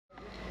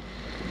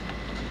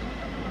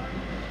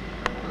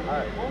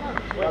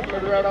Now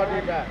turn around on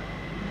your back.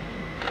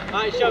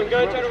 Alright, Sheldon,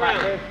 go turn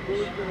around.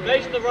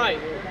 Face to the right.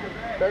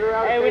 Turn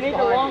around. Hey, we need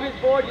the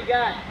longest board you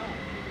got.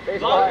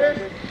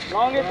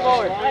 Longest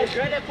board. Hey,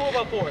 grab that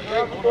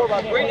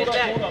 4x4. Bring it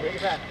back. Bring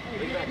it back.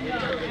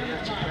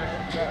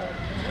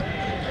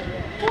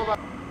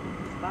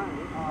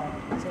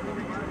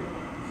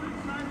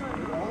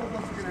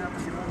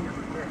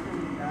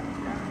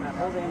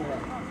 Hold the end of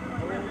that.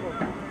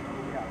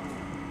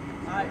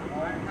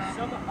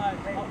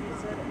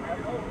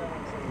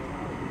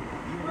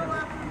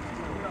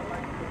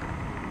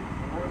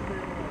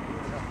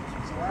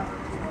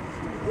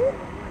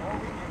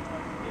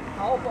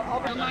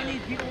 I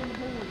need people on the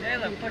board.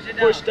 Taylor, push it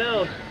down. Push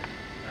down.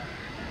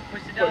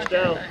 Push it down. Push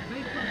down.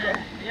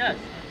 Yes.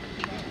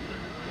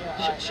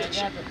 Shit.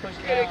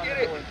 Get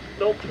it.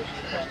 Nope.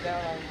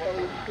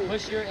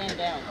 Push your end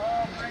down.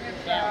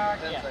 Down.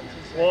 Yeah.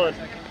 1,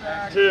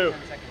 2,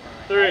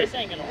 3, This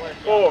ain't gonna work.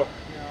 4,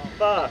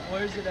 5,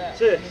 Where's it at?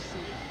 6,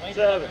 Wait,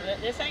 7,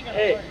 this ain't gonna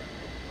 8, work.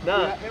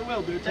 9, It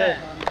will do. 10.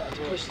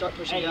 Start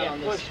pushing down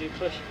on this.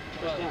 Push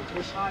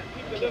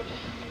down.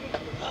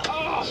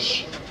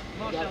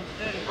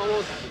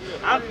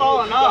 I'm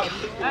falling off.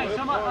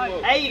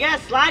 Hey, you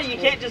gotta slide it. You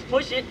can't just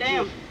push it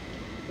down.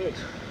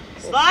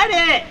 Slide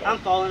it! I'm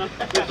falling off.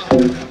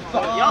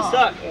 Y'all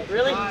suck.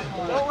 Really?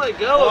 Don't let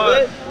go of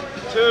it.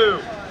 2,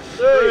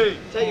 3.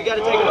 So you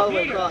gotta take it all the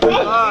way across. 5,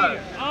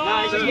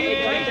 Nice. 6,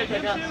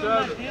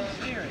 7,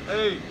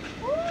 8.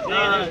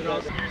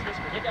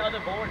 Get the other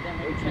board, then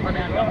we can sit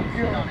down.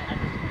 Sit on it. I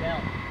just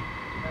down.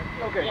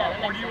 Okay.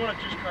 Yeah, Or do you want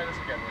to just try this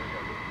again?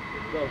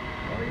 Go.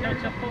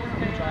 Touch up post,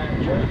 Taylor.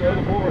 Turn the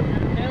other board.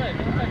 Taylor,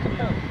 don't touch the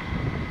post.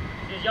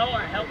 Because y'all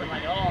weren't helping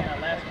like all on that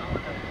last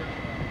one.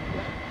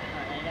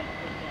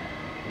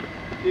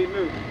 Keep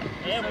moving.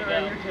 There we go.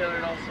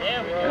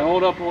 There we go.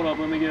 Hold up.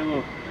 Let me get a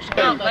little.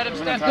 Let him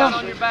step down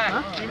on your back.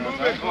 Keep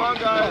moving. Come on,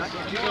 guys.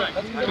 Come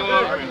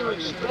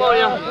on,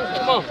 yeah.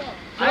 Come on.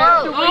 What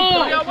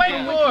are y'all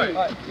waiting for?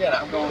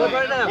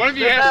 Right now. One of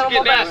you has to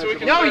get down so we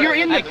can. No, you're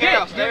in the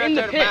pit. You're in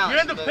the pit. You're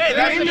in the pit.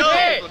 That's in the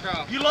pit.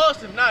 You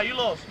lost him. Nah, you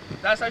lost.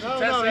 That's actually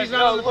 10 seconds. He's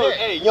not in the pit.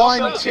 Hey,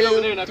 1,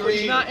 2, 3,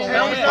 He's not in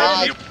 4, the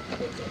 5.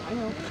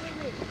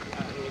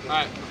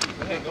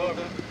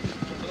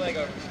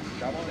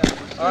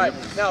 Alright,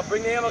 now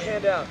bring the ammo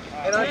can down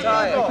and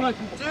untie it. Come on.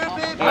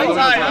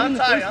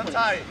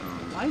 Untie it.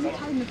 Why is he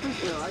tied in the first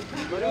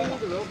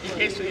place? In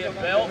case we get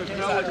belt,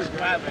 just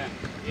grab it.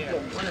 Yeah.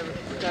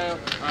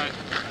 Alright.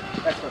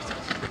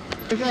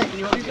 Okay, can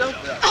you let me go?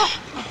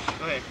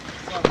 Okay.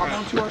 Hop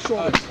onto our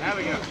shoulders. There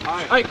we go.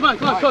 Alright, come on,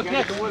 cook,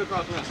 next. Go.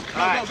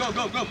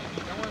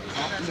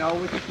 No,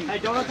 with the feet. Hey,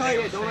 don't untie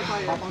it,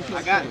 Hop onto our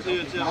I got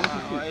shoulders. two. I'm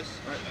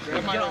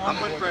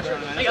putting pressure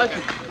on that.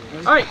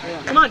 Alright,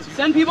 come on,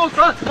 send people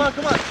across. Come on.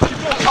 Hang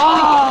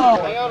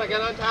on, I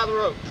gotta untie the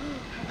rope.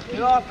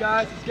 Get off,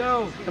 guys, let's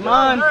go. Come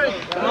on. Hurry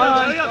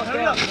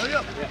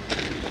up.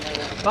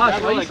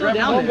 Bosh, why are you still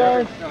down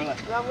there?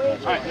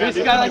 Alright, This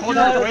guy like push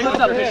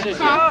up this shit.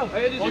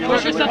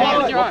 Push yourself out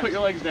with your arms. Put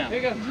your legs down.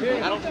 Yeah,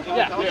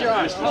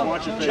 Just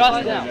watch your face.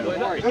 just down. Don't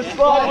worry.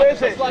 Slide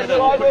with it. Put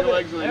your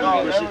legs in there.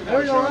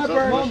 There you go, right,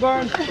 Burn. Come on,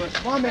 Burn.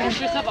 Come on, man.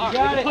 Push yourself out.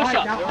 Got it. Push All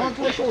right, now up.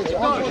 onto our shoulders.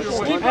 Onto our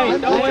shoulders. Hey,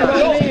 don't land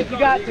on me if you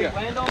got to.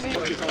 Land on me.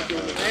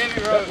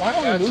 Why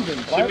are we moving?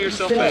 Why Give are me we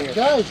yourself sitting? back.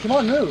 Guys, come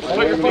on, move.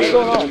 Put your feet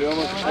going on?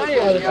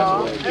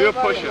 Do a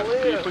push-up.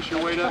 Can you push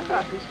your weight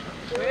up?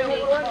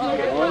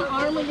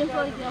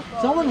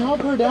 Someone help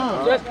her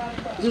down. Just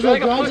like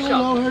like a gradually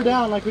push-up. lower her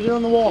down like we did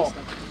on the wall.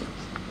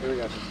 Here we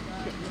go.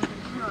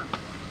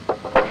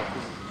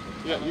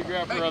 Yeah, you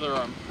grab her other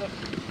arm.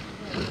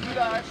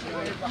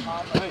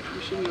 Hey,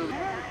 you shouldn't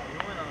have.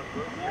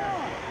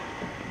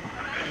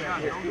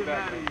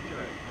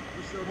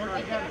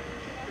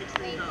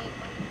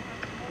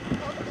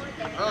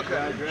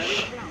 Okay. Ready?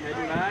 Head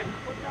your back.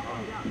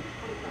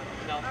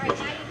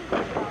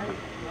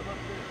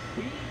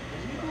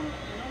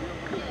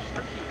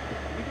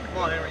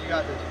 Come on, Henry, you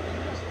got this.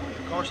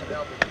 Carson,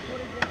 help me.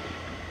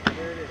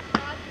 There it is.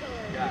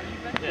 Got it.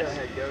 Go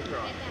ahead, go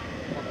across.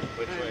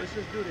 Which way? Let's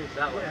just do this.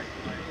 That way.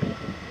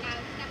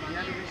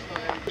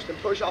 Just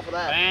push off of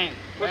that. Bang.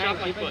 Push off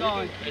my foot. Keep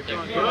going.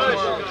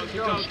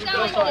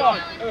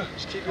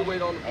 Just keep your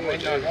weight on the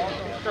board.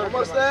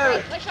 Almost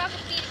there. Push off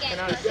your feet again.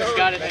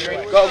 Got it, Henry.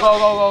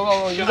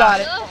 Go. You got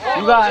it.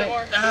 You got it.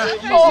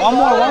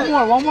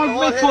 One more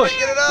big push.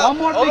 One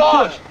more big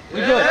push.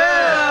 We're good.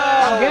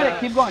 I'll get it.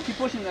 Keep going. Keep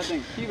pushing that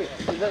thing. Keep it.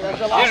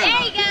 That's a lot. There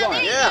you go.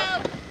 There you go.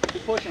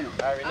 Keep pushing it.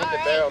 All right, we need the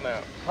barrel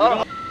now.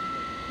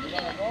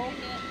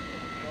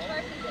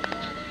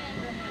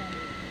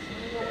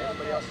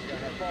 Everybody else is going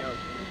to have to go.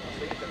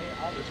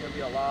 There's going to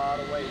be a lot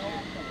of weight.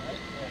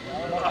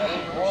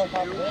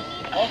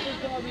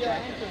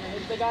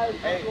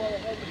 Hey,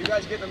 you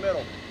guys get in the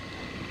middle.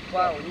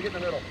 Cloud, when you get in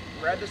the middle,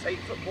 grab this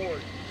 8-foot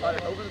board, slide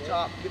it over the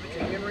top, give it to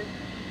Henry.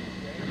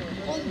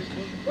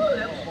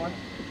 That was fun.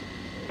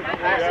 Do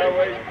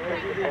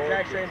the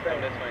exact same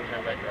thing.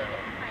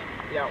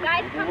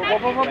 Guys, come back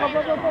this way. Go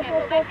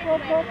back this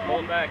way.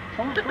 Hold back.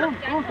 Come on,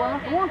 Clara.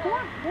 Come on.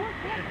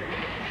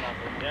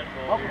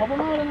 Oh, couple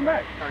more in the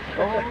back.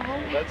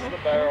 That's the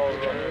barrel.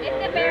 It's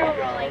the barrel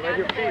rolling, not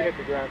the barrel. Hit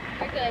the ground.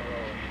 You're good.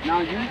 Now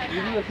you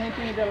do the same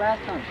thing you did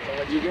last time.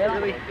 You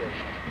get it?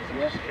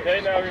 Yes.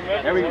 Okay, now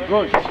remember. There we go.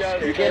 Good.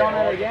 You get on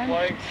it again.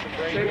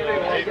 Same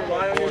thing.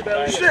 Lie on your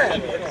belly.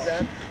 Shit.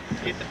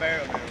 Hit the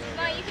barrel. Come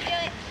on, you can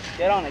do it.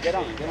 Get on it.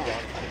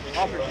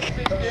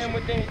 Stand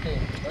with anything.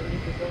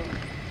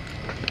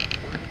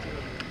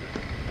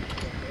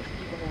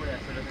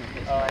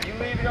 You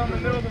leave it on the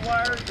middle of the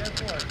wire, guess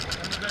what?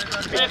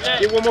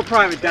 Get one more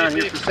private down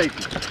here for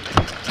safety.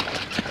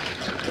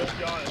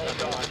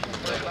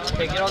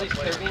 Okay, get all these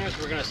carabiners,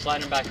 we're going to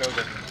slide them back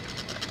over.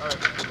 Alright,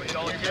 get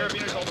all the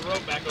carabiners on the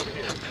rope back over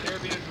here.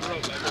 Carabiners on the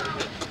rope back over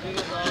here.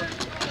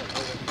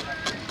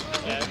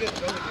 Yeah, good.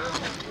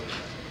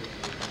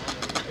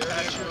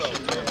 Carabiners on the rope.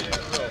 Carabiners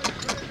on the rope.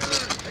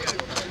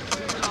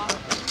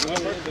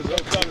 Remember, the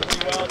rope's done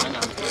pretty well.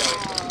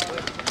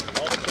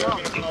 All the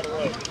carabiners on the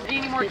rope.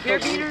 Any more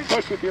carabiners?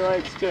 Push with your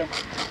legs, too.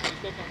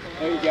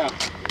 There you go.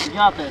 You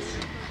got this.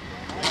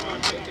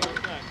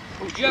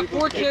 You have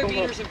 4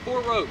 carabiners and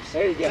 4 ropes.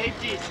 There you go.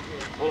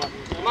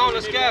 Come on,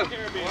 let's go.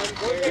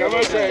 You're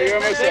almost there. You're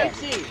almost there.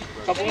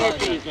 Couple more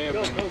feet, man.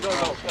 Go.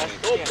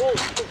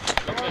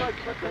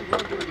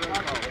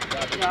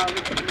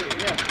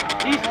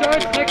 These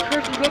starts, next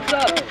person hooks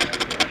up.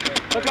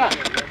 Hook up.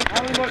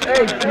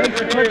 Hey,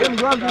 make them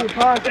gloves in your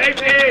pocket.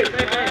 Safety!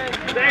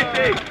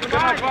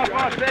 Come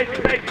on,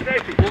 safety.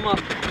 Come on.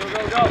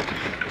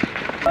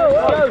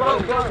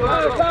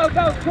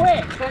 Go,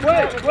 quick.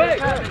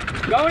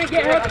 Go and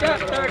get hooked up,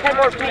 sir. 10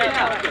 more feet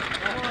out.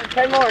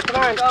 10 more,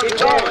 come on. Keep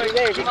going.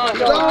 Let's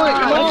go.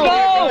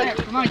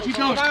 Come on, keep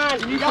going.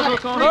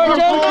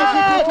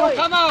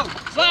 Come on.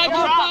 Slide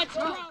more butts.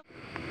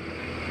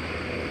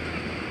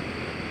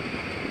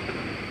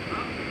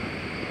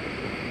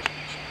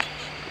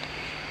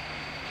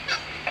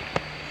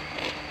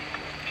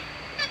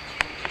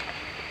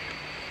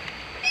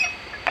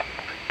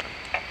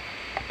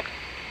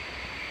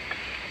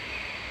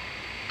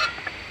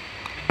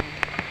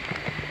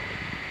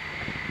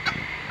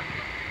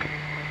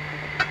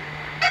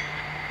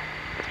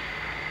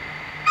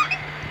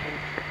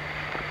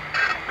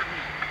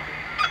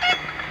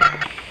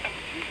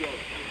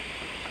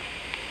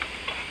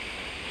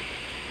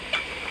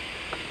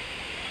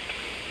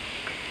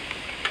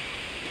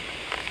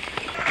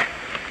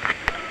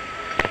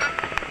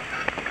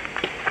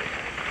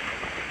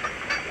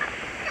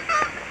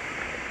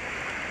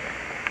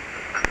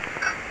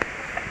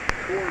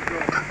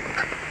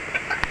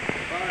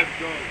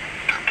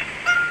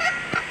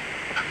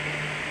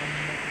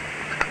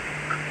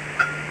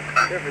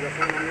 Careful, that's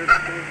one on your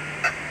screen.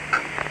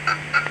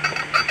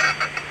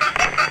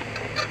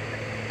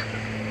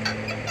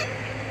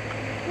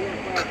 4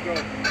 and 5, go.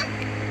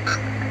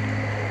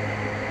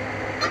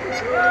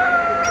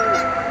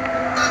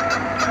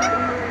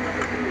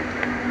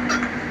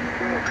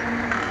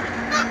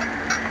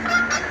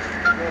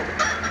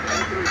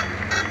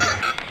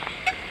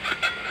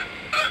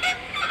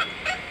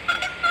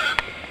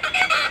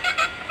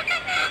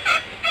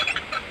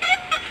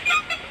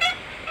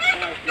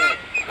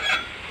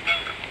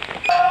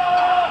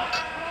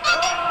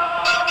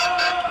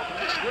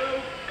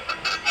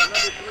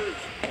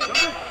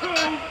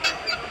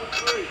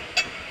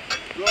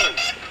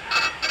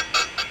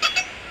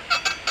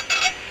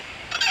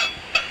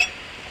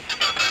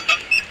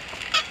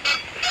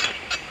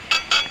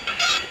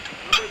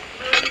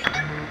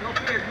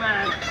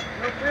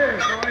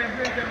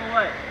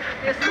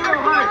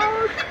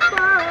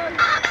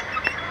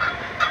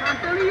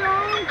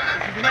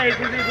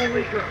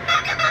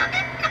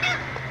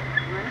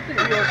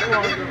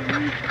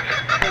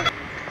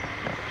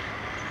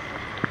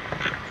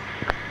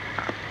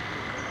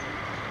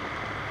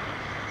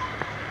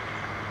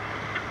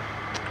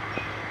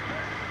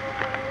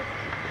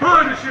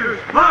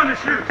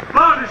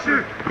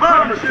 Parachute!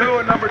 Number 2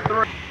 and number 3.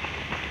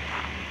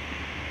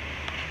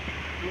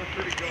 2 and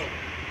 3 go.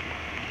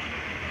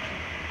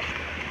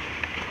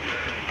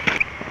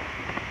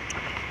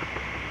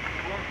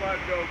 4 and 5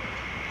 go.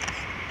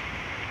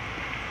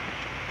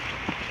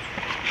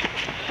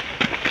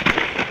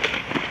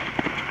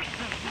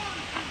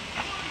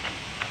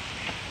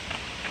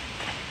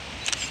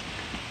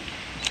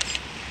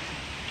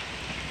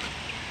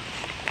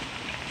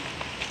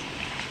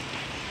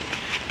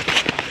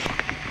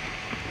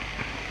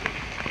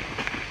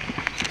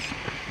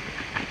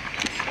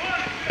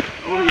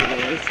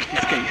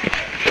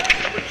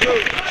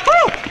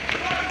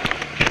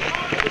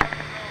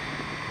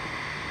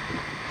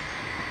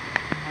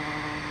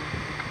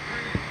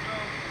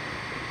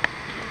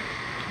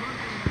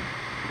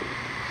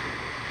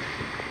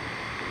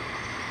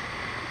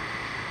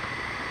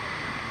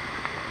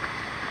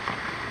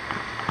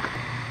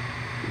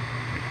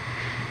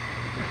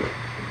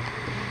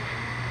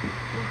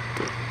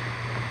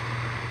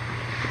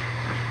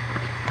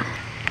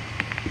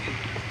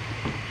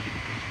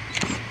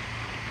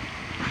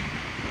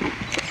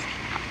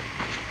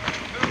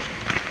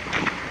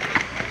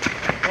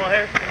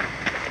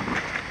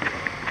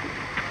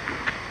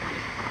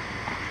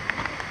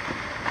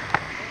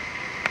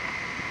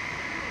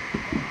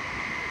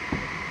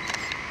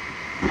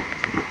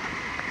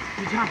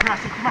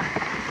 Rossi, come on.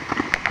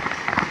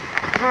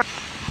 Come on.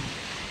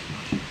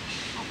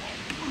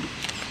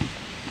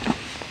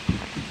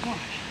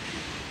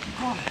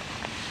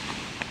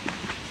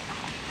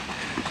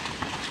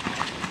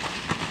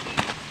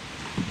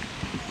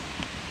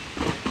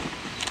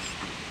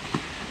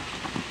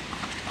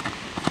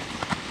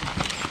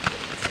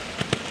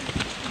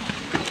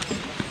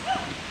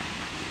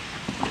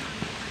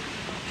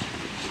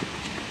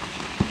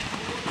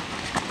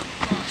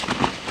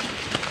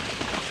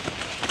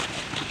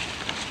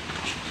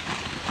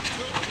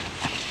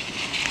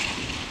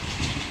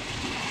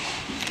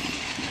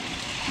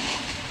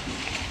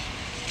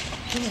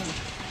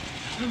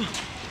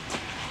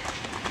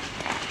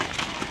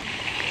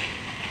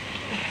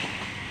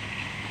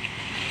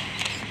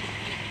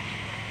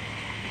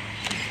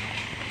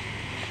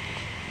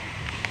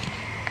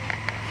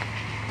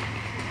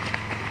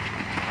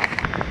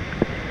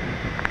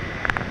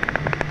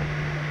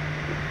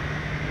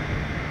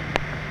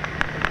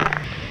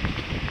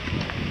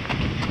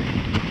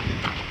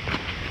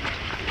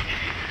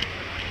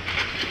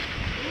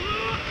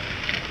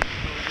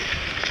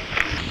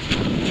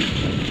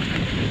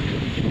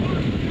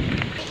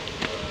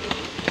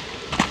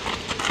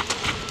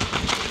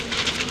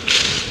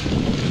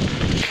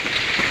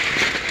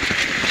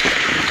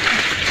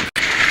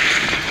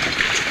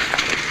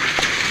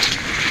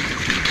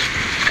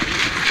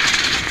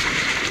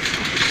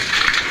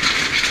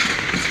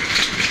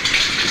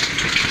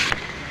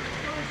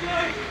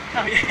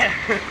 Oh yeah.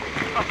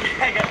 Okay,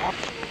 I got one.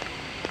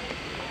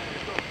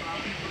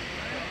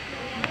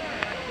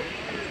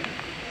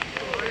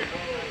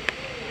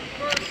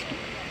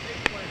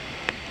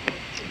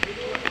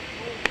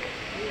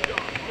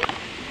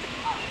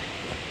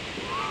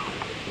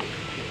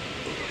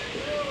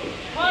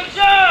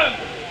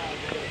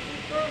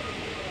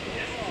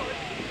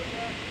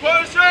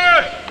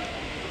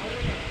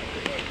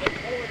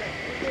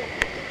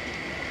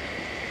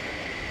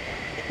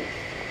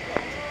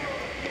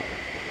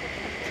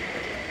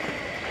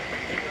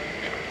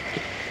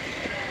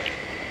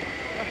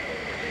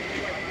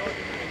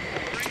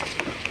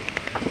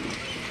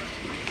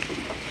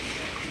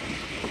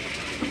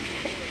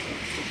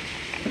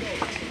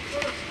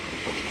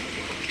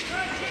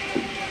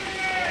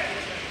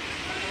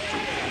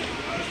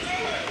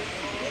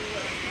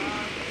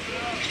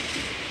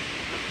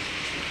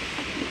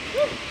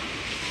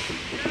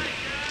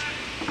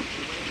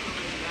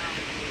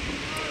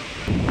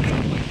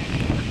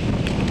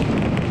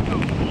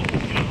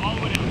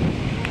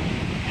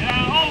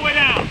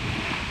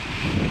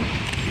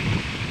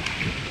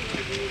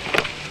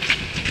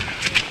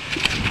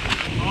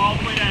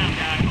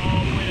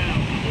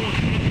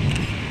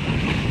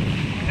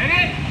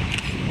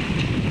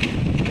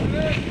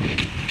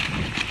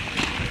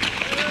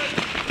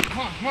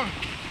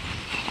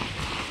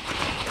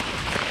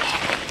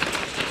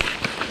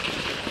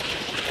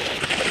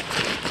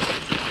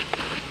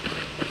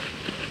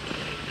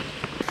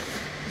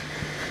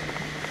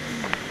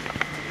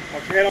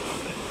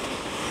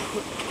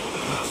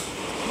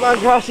 Come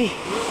on, Rossi.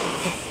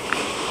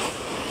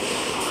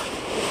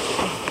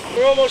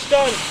 We're almost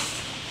done.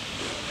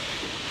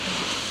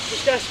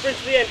 Just gotta sprint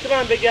to the end. Come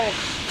on, big guy.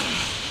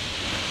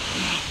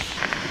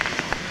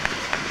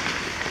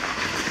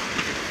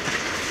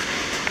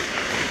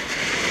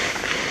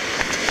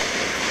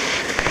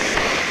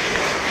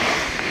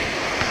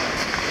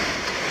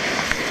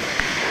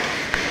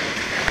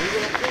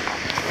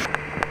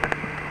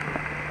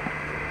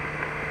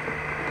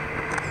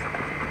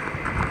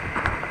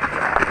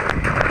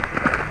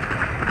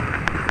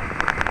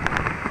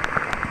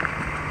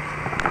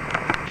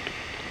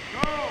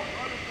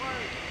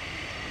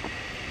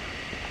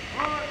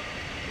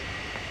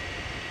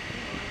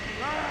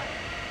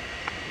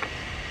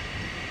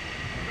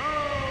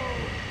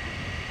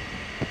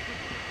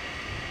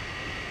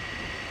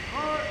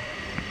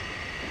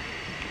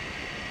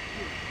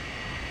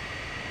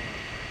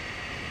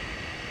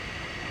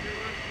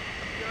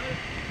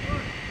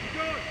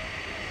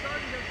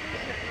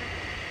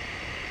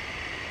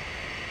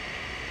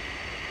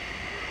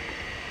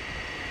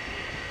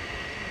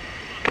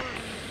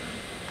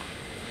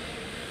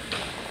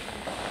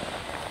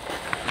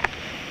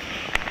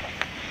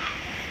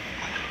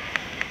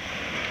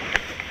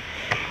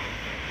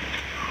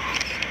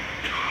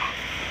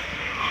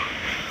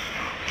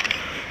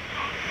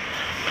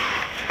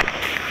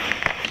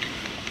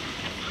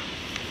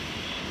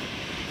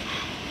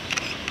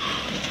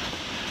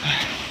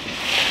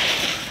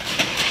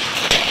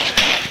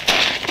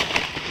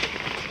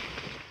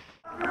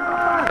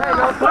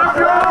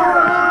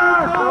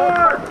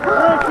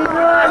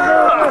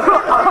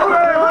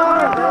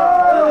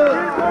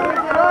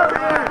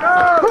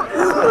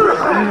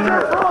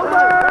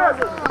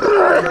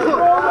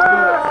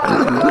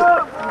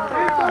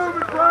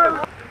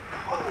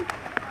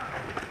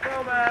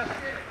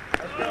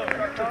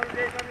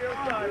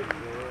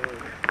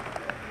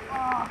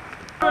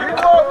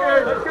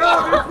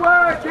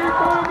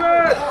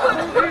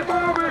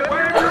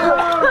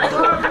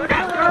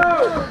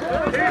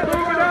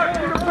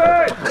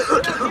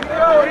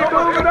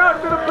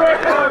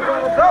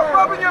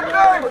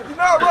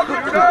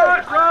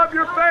 not rub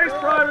your face,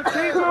 Private.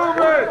 Keep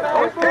moving.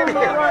 Keep moving,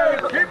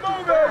 Private. Keep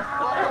moving.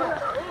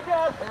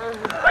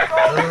 Let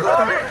go of your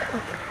body.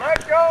 Let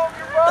go of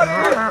your body.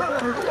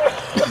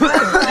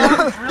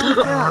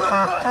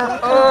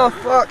 Oh,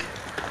 fuck.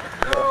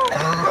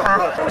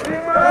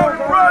 Keep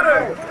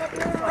running.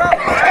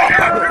 Pick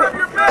up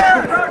your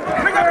mask.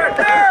 Pick up your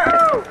mask.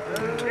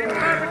 Keep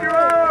moving your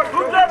arms.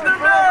 Who's up their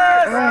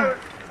mask?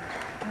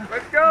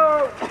 Let's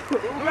go.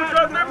 Who's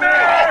up their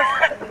mask?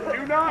 Do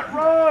not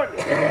run.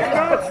 Do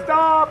not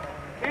stop.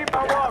 Keep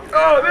on walking.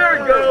 Oh, there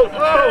it goes.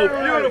 Oh,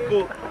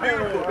 beautiful.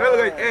 Beautiful. They look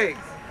like eggs.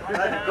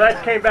 Glad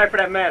you came back for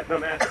that mask, though,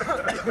 man. Keep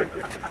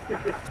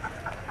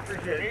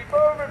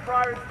moving,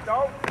 Private.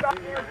 Don't stop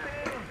your team.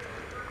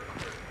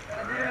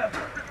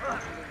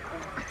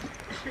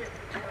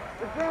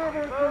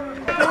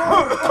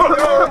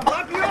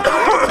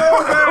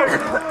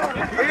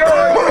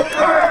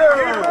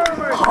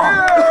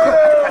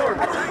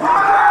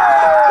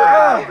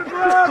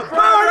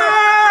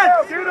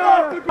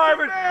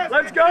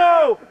 Let's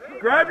go!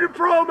 Grab your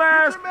pro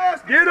mask,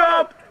 get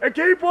up, and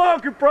keep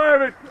walking,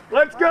 Private.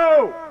 Let's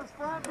go!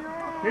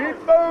 Keep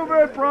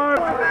moving,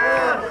 Private.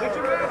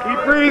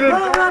 Keep breathing.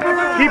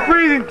 Keep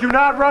breathing. Do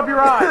not rub your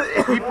eyes.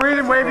 Keep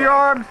breathing. Wave your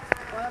arms.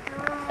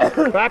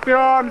 Clap your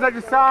arms at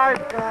your side.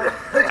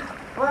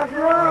 Clap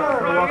your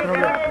arms.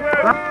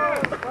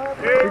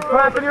 Keep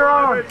clapping your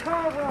arms.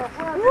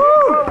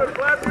 Woo!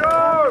 Clap your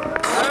arms.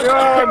 Clap your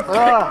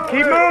arms.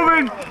 Keep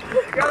moving.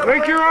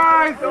 Blink your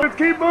eyes. Let's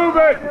keep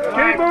moving.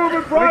 Keep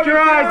moving, Private. Blink your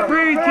eyes.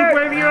 Breathe. Keep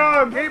waving your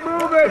arms. Keep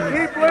moving.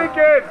 Keep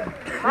blinking.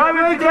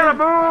 Private, you gotta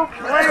move.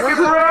 Blink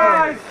your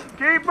eyes.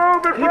 Keep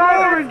moving,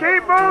 Private.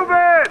 Keep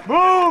moving.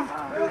 Move.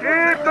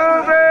 Keep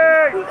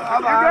moving. You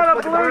gotta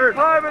blink,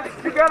 Private.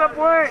 You gotta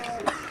blink.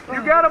 You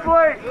gotta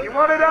blink. You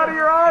want it out of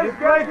your eyes?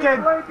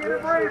 Blinking.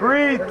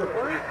 Breathe.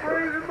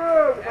 Breathe and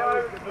move.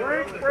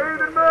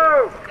 Breathe and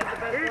move.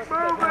 Keep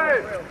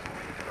moving.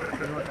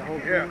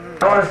 Yeah.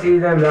 I want to see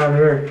them down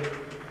here.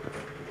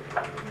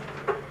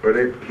 Are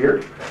they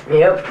here?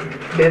 Yep.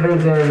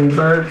 Bivens and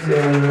Burks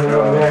and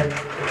all that.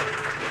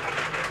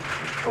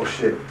 Oh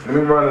shit. Let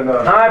me run and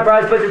Alright,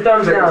 Bryce, put your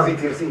thumbs check down. the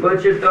CTC.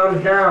 Put your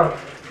thumbs down.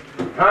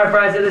 Alright,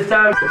 Bryce, at this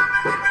time.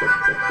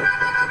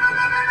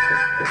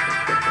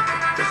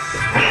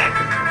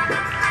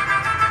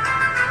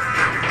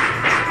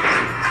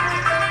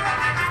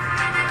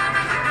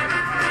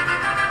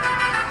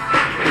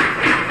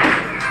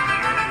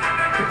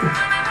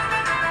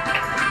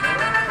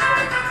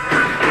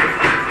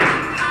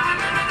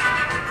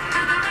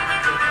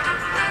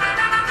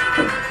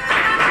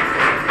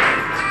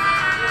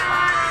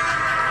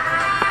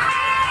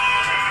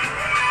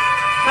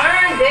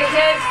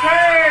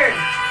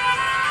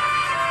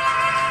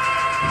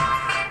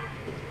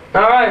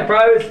 Alright,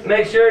 privates,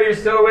 make sure you're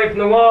still away from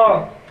the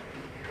wall.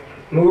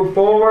 Move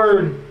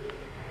forward.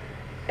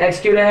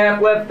 Execute a half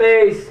left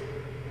face.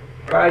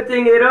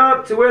 Lifting it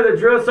up to where the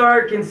drill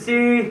sergeant can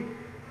see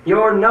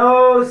your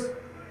nose,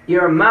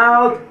 your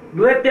mouth.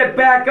 Lift it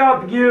back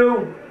up,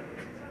 you.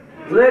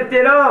 Lift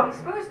it up.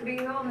 Supposed to be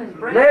holding his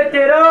breath. Lift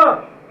it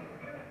up.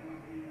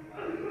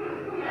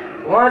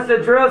 Once the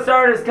drill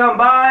sergeant has come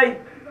by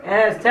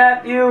and has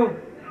tapped you,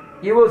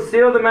 you will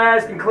seal the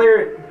mask and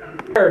clear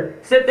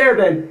it. Sit there,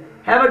 Ben.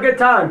 Have a good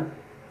time.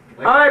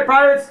 Alright,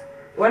 privates.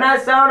 When I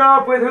sound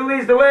off with who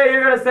leads the way,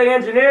 you're going to say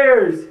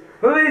engineers.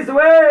 Who leads the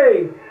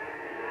way?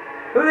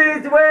 Who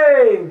leads the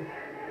way?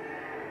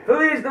 Who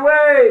leads the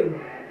way?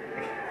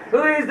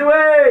 Who leads the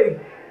way?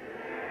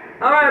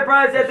 Alright,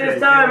 privates, at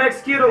this time,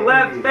 execute a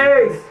left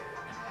face.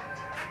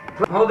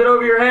 Hold it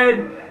over your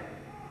head.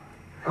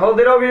 Hold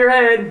it over your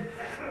head.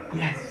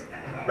 Yes.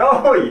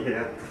 Oh,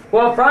 yeah.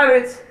 Well,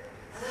 privates,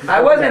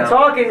 I wasn't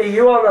talking to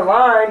you on the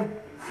line.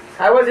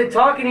 I wasn't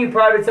talking to you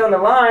privates on the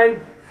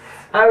line.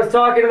 I was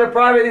talking to the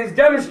private who's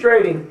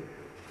demonstrating.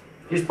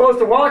 You're supposed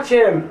to watch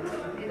him.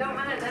 It don't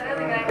matter, that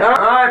other guy.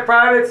 Alright,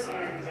 privates.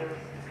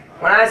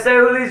 When I say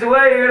who leads the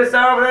way, you're going to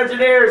sound off with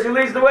engineers. Who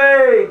leads the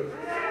way?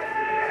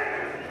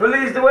 Who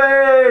leads the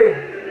way?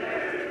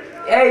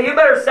 Hey, you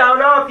better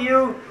sound off,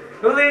 you.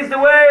 Who leads the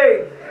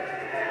way?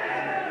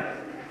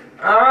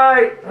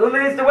 Alright, who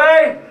leads the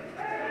way?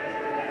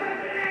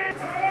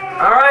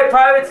 Alright,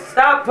 privates,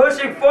 stop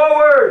pushing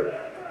forward.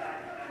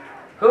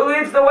 Who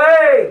leads the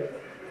way?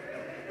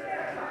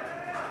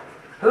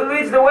 Who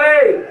leads the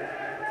way?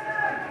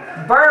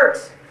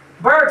 Burks.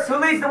 Burks, who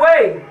leads the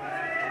way?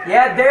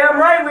 Yeah, damn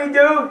right we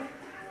do.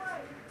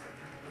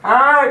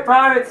 Alright,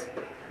 privates.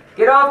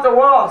 Get off the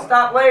wall.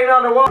 Stop laying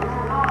on the wall.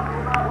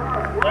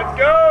 Let's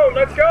go.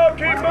 Let's go.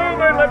 Keep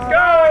moving. Let's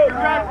go. You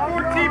got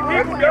 14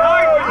 people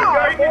behind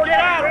you. You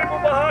got 14 people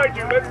behind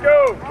you. Let's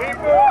go. Keep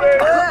moving.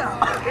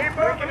 Keep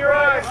blinking your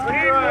eyes.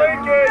 Keep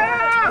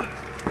blinking.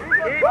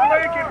 Keep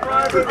blinking,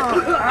 private.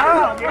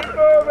 Keep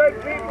moving.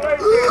 Keep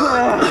blinking.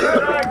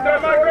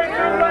 Stand my great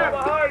right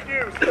behind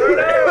you. Straight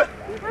out.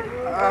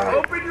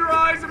 Open your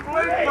eyes and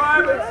blink,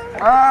 privates. Blink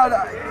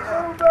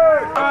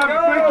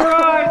your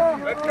eyes.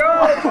 Let's go.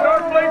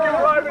 Start blinking,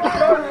 privates.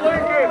 Start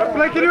blinking.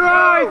 Blinking your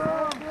eyes.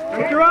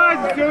 Keep your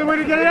eyes, it's the only way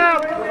to get it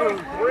out. Keep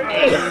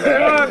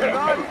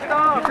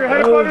your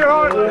head above your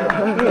heart.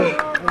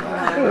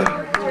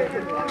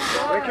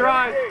 Make your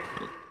eyes.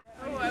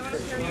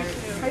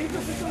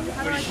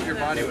 Put your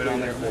body weight on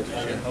there.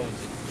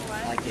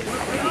 Like it.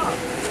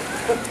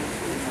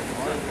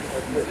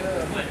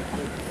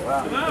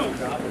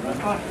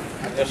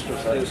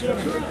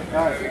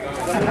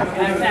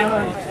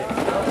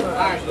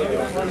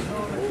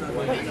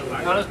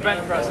 How does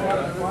bench press?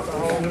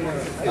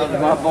 That's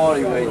my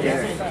body weight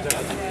there.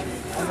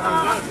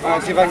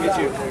 Alright, see if I can get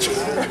you.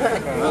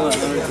 Number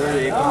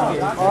 38. I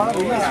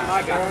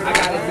got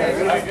it there.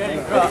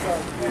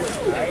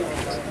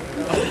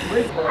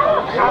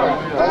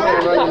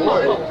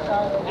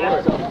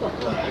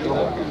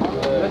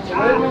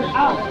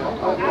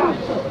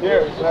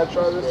 Here, can I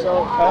try this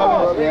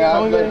out? Yeah,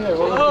 I'm getting it.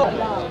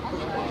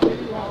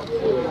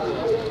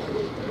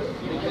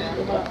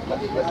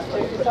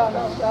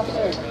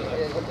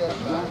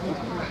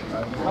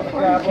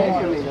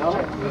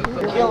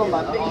 Killing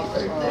my beast.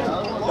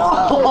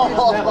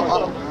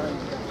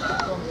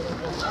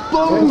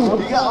 Boom!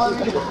 You got one.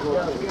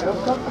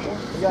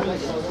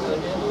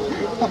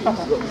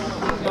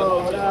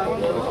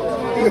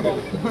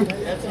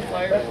 That's a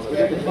fire.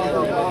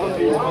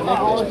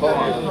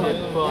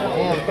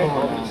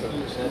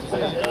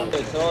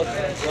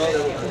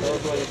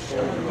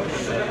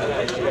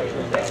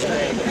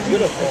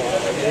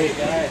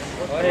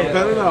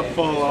 Better not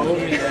fall over.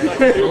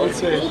 Don't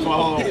say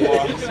fall over.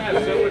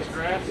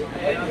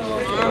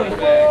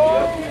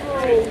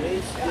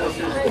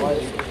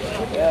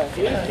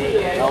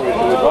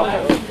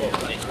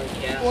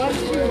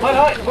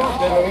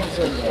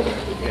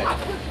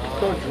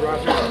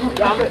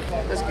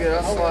 That's good,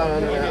 I'll slide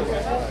under that.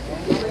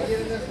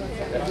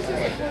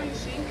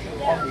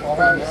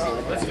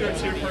 Let's do a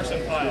two-person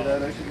pile.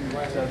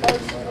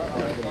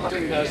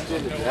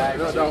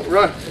 No, don't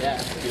run.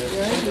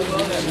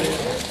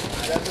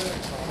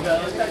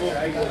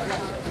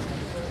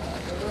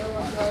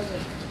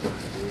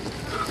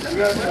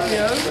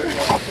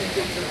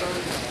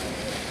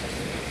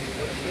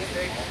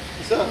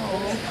 What's up?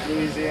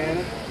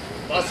 Louisiana.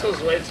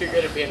 Muscle's way too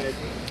good at being a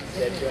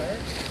dead guy.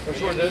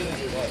 Which one does it?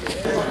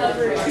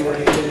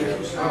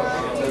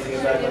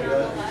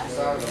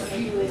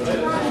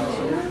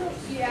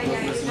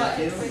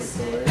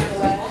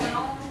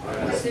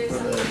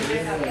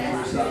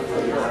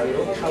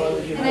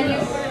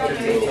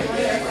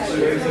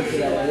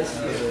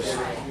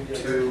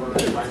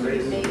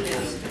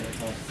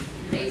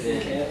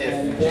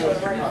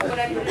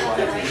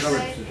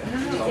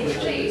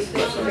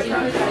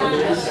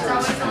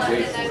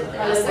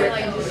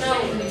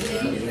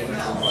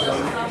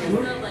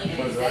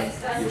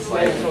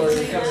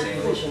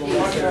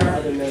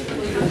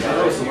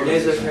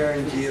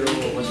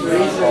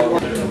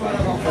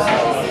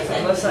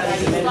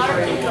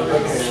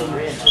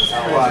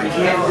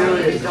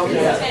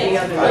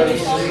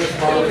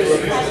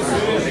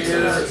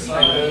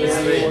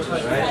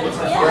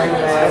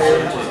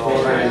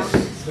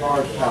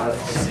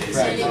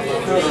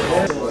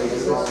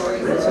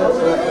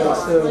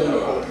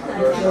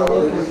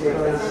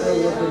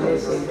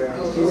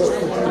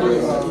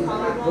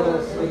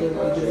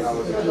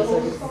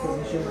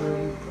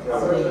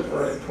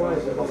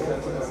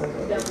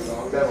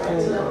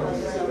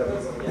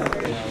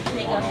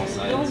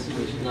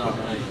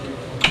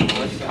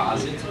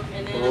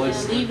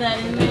 Leave that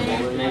in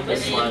there, and then put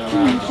them on,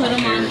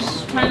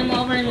 turn them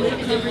over and put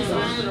covers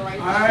on.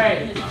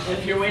 Alright,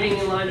 if you're waiting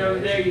in line over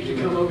there, you can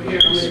come over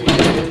here. I'm going to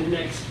get the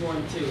next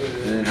one too.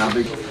 And then how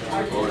big?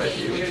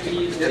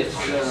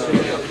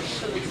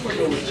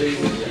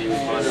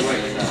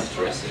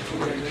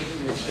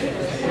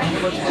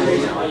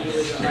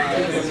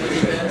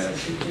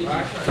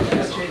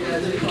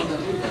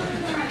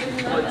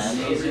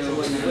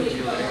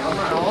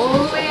 All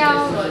the way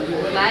out.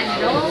 Let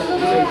it all the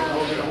way out.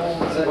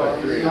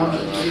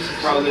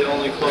 Probably the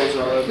only clothes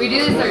I'll ever. We do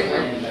this every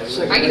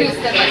time. I can do it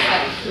step by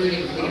step. We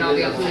can all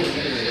be on the same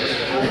page.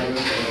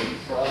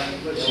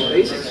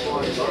 Basics.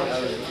 200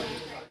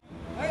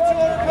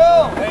 go!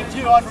 Hey,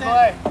 200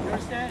 play. You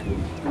understand?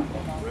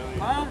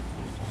 Huh?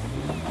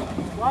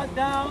 Squat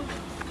down.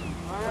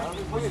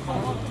 Alright. Push it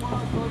forward. Come on.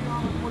 Go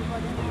down.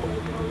 45 minutes.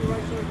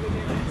 Right shoulder.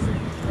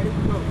 Ready to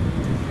go.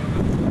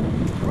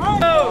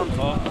 Right. Arms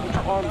up. Put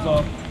your arms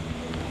up.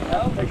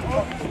 Take the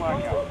fucking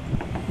slack out.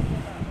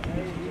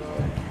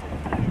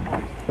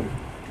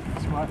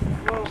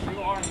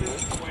 Single arm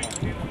distance away.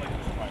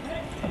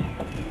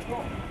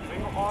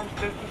 Single arm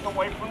distance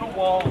away from the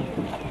wall.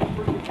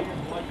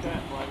 Like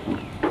that, right?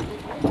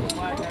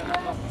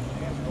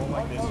 Go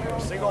like this here.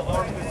 Single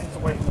arm distance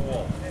away from the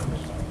wall.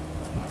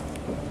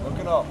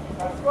 Looking up.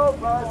 Let's go,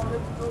 Bryce.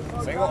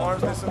 Single arm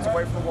distance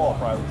away from the wall,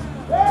 Private.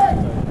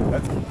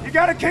 You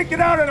gotta kick it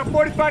out at a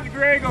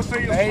 45-degree angle so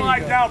you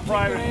slide down,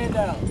 Private.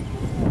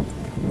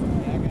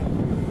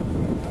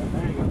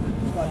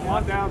 Come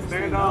on down,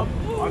 stand up.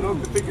 Unhook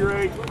the figure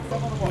eight.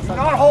 Do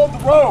not hold the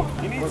rope.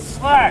 You need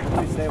slack.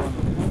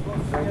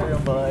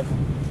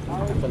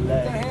 Get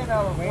your hand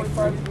out of a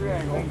 45-degree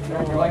angle.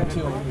 Like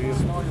two.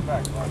 Small your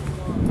back.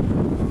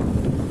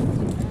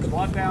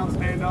 Squat down,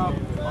 stand up,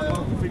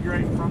 unload the figure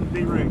 8 from the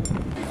D-ring.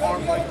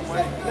 Arms length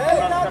away. Let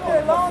it out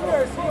there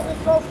longer. See if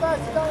it's so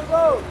fast it's down the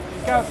road.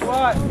 You got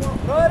squat.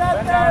 Throw it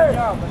out there.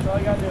 That's all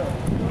you got to do.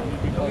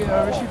 Okay,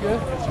 Harvest, you good?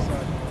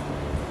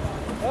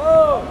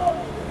 Go!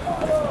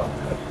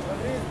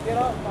 Get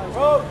off my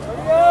rope.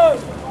 Hurry up!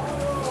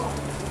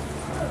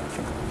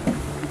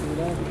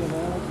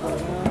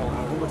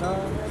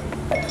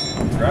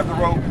 Grab the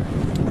rope.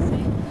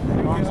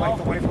 Arms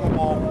length away from the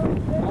wall.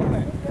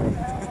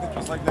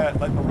 Just like that.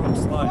 Let the rope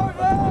slide. Let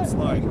the rope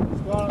slide.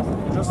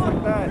 Just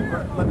like that.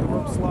 Let the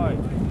rope slide.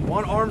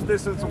 One arm's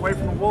distance away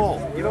from the wall.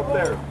 Get up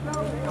there.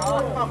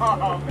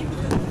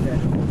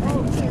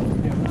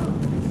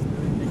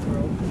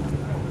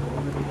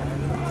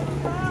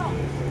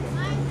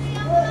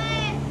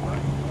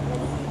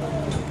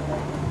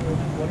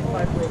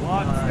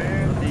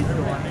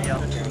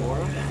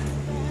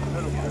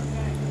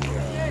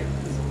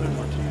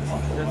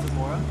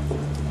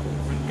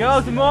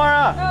 Go,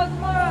 Zamora! Go,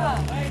 Zamora!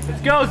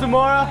 Let's go,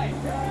 Zamora!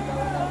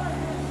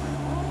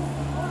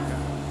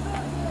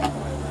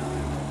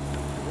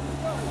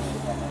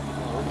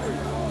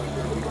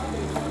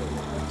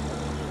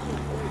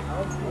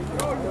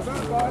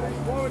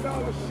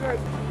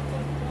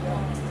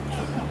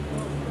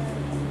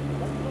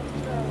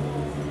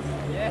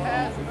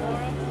 Yeah,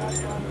 Zamora.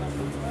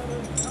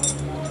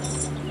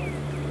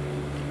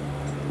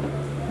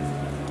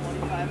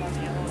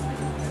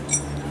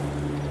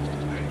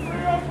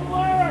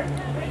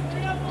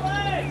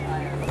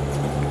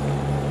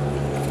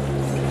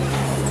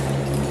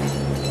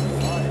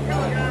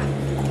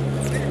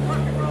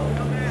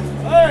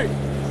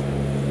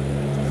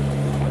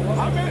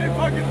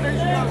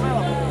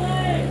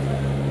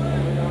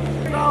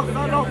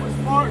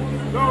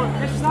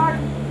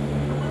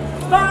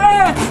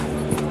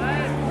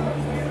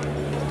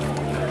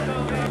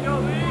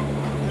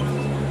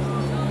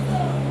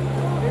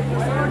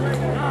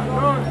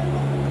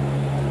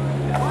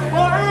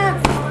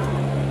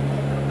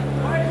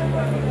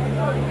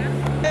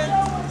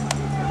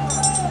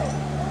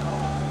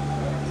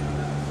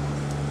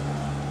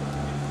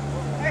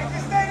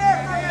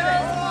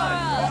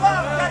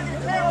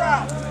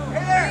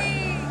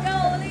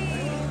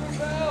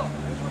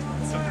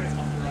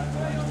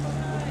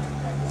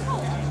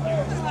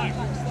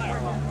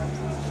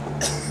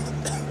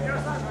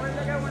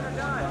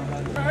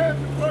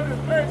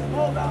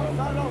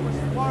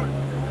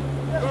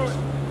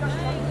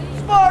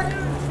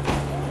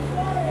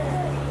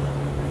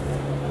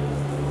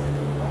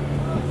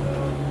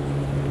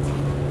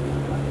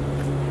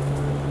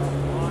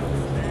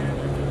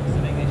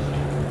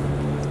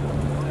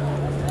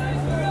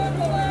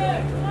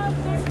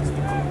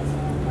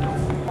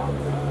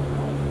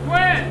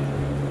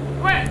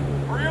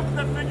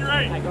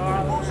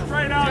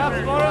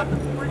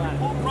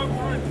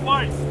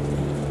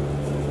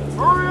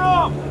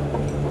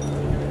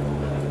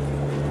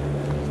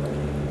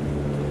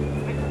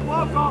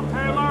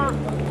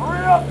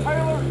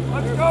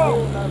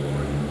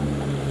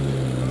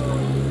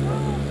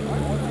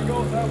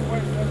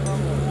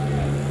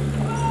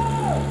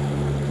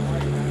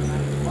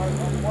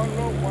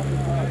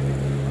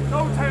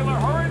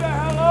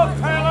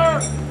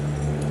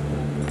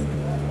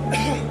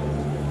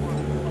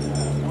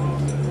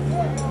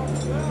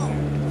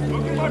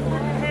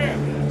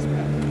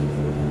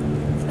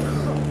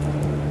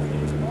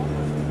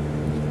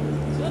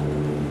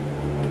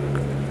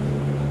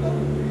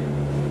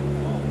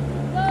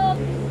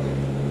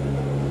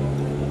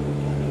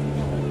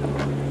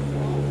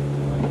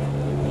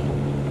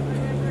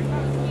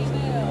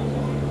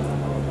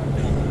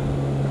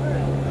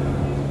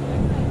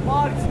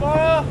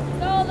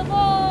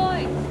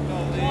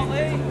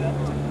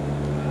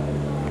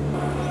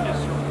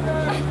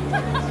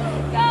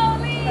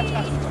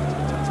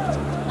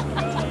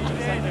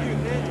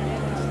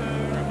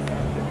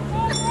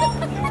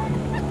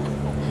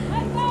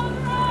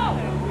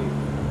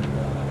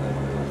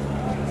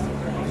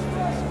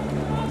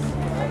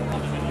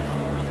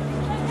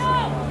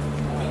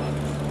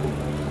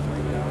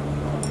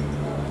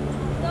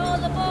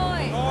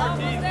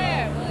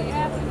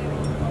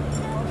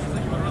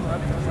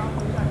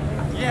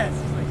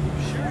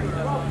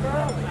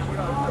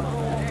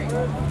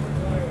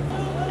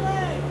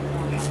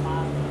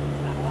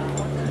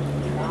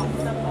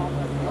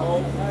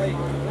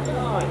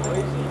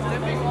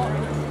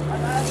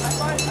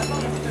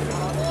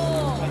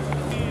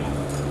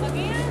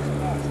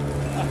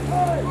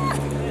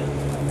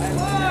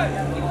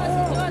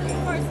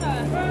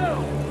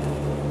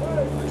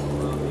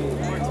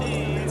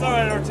 It's all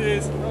right,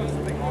 Ortiz.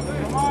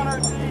 Come on,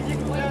 Ortiz. You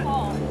can do it.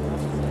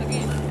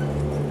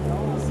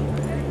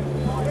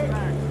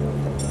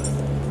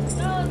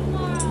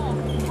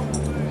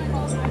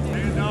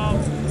 Stand up.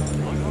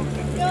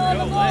 Go,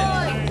 the boy.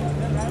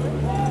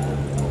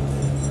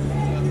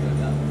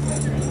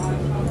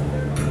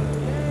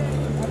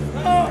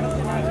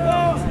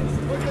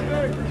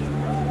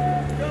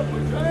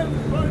 Put your hands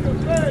in front of your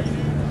face.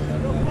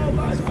 Don't fall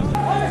back.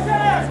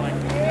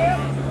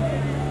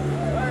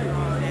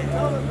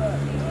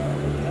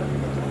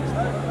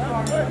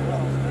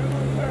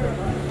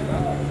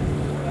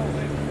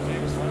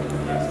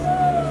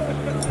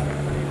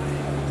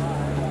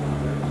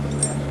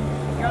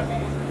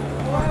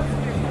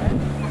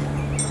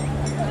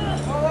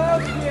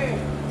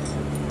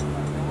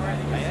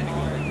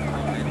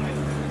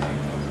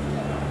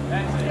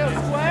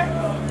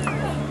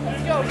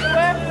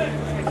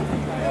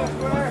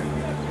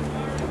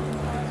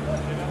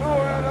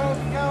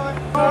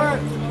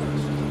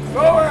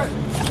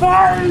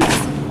 face!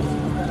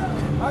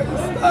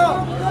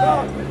 Stop!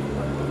 Stop!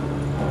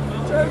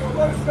 Change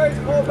one face,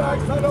 pull back,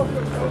 side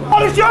open.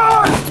 What is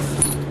yours?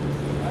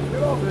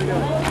 Get off.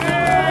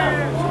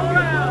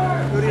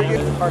 Who do you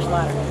get the first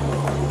ladder?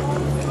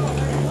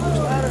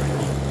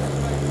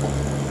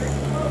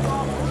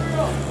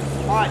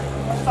 All right,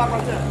 stop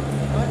right there.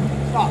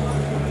 Stop.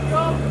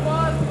 Jump,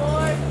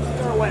 boy.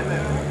 You're away,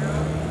 man.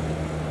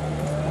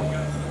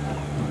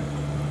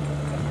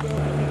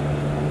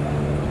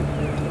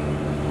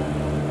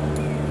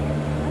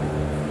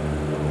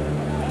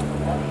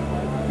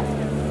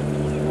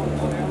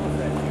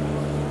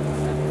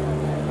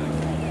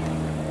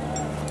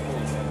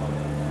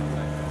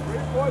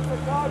 What's the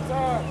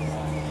contact?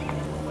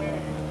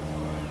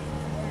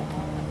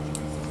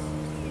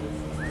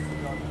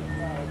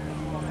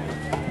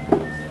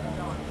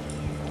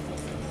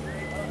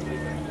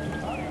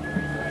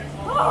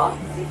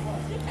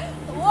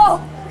 Whoa!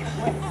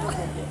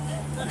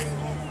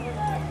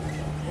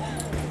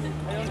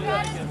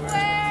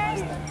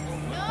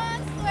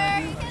 Non-square,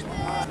 you can do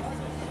it.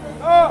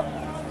 Oh,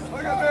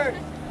 look at me.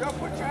 You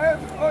put your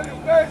hands on your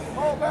face,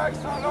 hold back,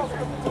 side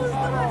open. Do it.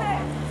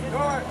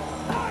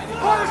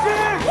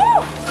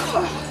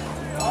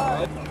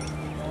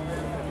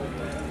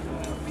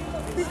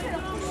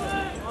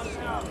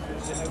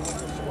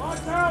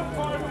 Watch out,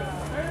 Carter!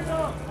 Stand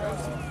up!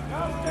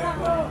 Now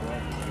stand up!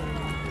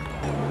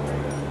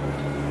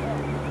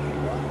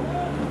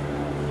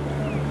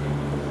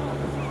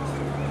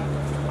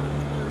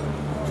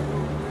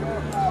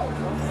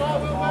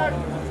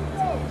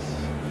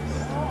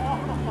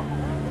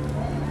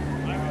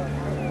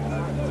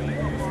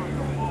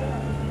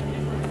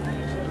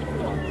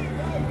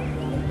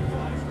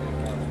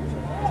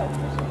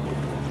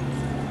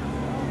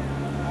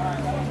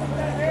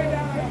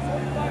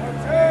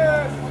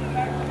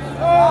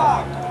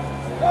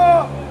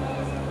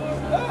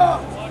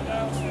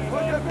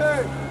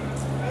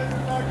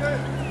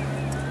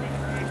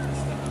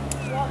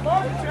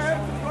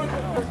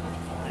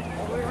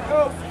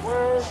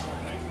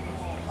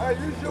 Hey,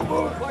 use your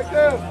moves like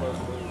this.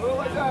 Move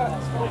like that.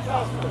 Go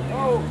faster.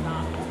 Go.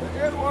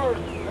 Inward.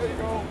 There you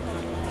go.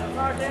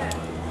 Start that.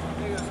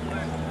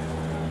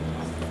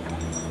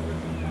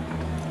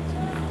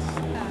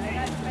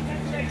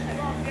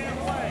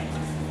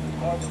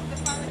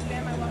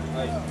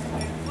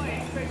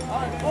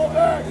 Alright, pull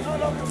back.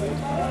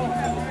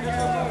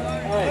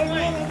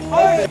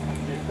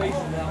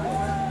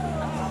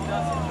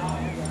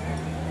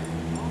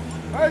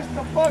 Face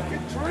the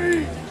fucking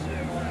tree.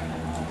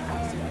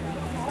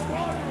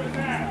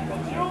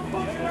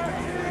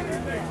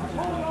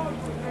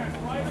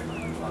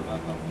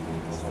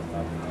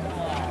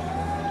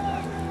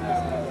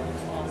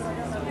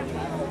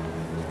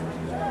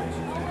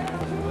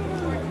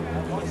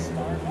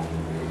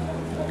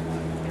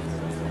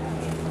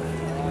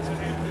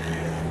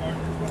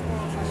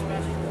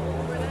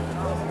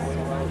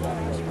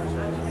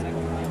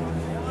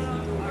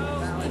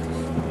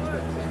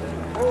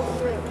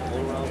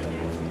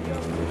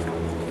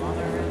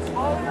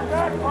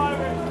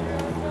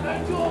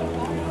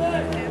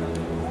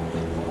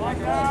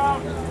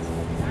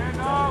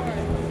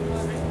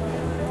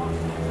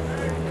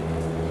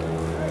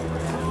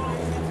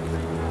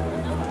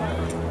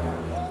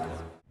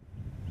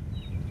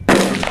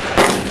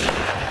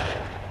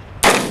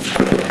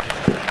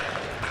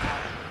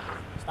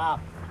 Stop.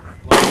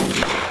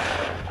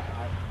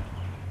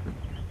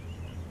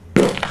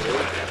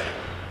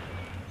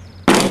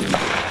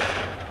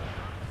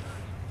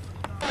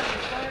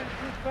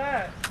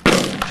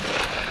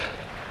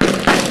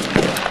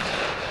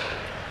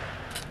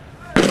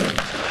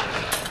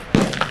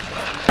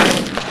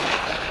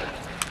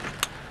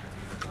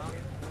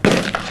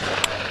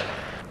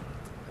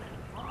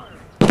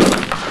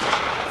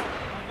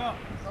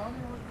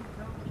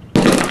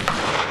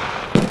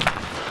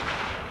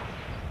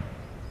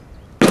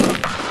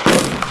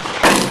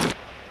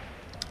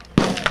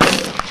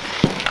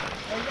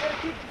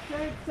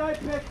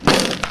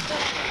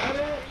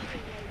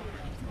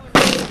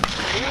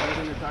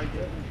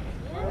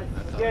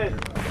 Good.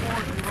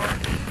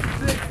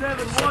 6,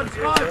 7, 1,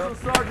 5,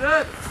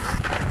 Sergeant.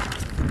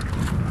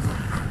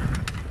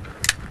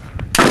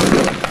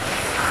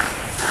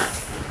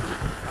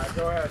 Alright,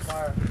 go ahead,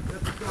 fire.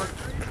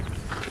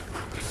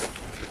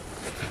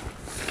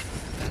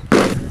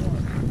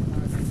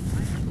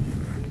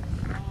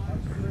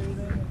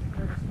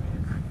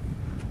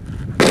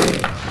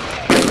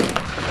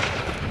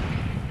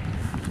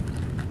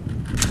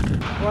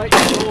 Right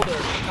shoulder,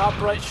 top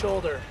right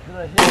shoulder.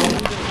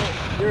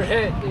 You're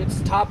hit.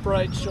 It's top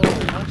right shoulder.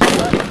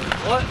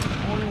 What?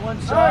 Only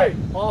one side. Hey,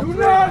 All do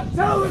three. not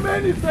tell him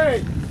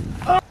anything.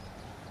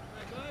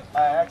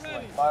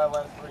 Excellent. Fire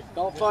lane 3.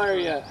 Don't fire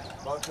yet.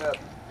 Buck up.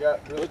 Yeah,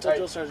 really Wait till tight.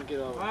 Drill Sergeant get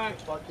over. Alright.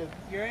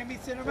 You're aiming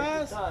center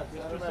mass?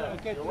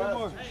 Okay, 3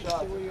 more.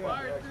 Shot.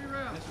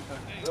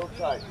 Real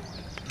tight.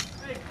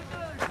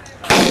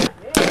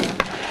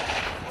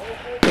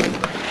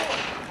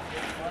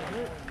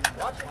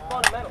 Watch the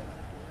fundamental.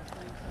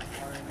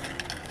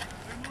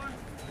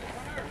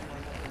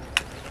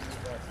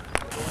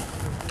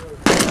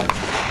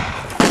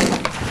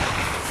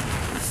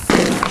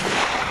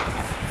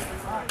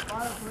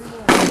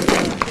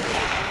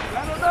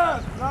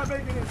 not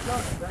making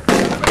instructions.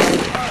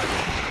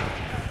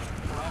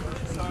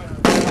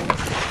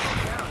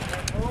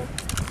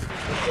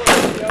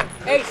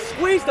 Hey,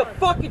 squeeze the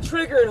fucking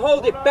trigger and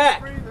hold it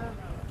back.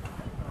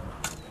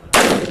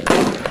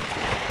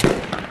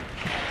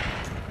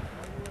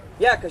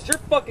 Yeah, because your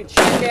fucking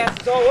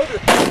jackass is all over the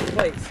fucking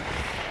place.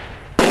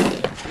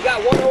 You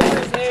got one over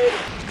his head.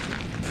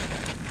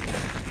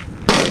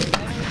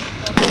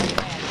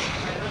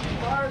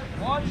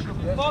 Watch your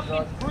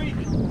fucking freak.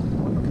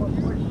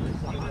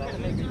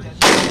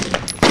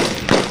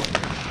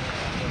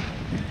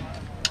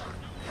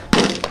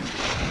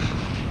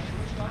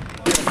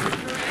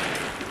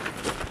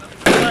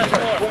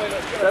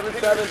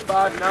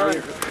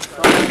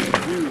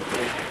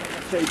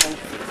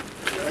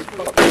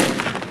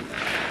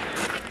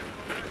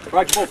 $7,759.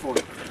 Right, pull for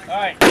it. All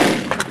right.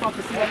 One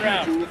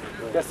round.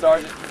 Yes,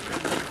 Sergeant.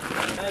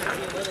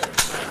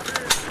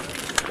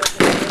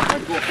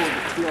 Right, pull for it.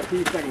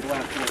 CLP, second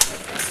glass point.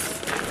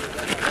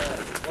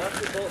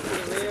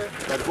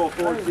 Right, pull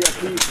for it.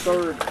 CLP,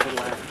 third for the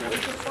last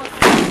point.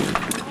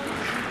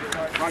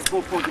 Right,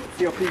 pull for it.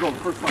 CLP, go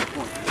first last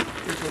point.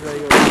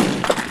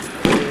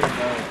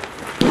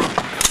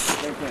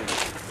 Same thing.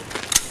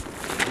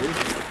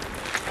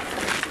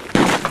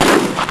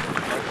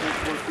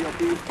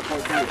 CLP,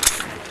 point three.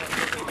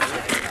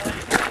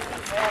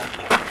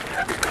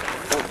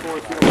 Point four,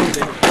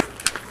 CLP.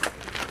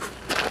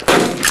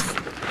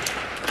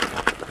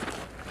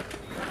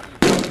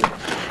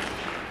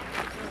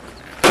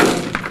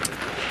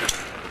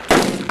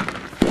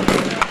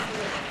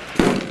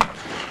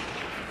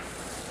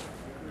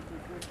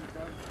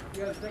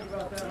 You guys think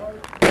about that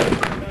hard?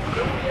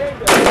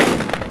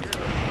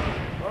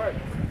 All right.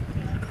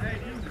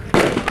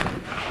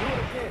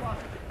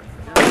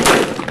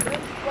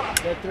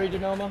 Got 3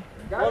 Genoma? One more.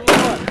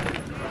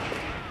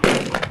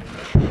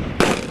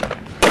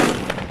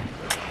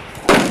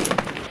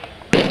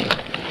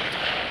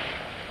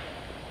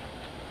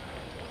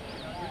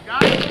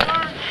 Got it, sir.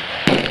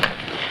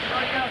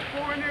 Already got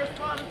 4 in there,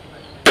 spotted.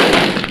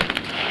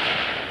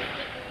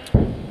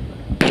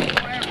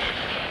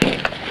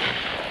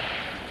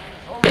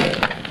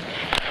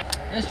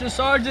 Mr.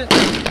 Sergeant.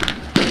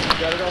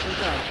 Got it off in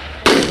time.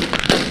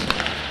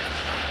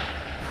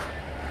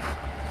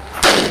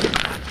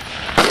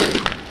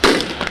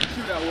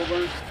 Shoot out,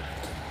 Wilburn.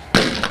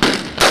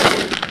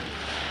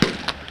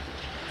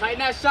 Tighten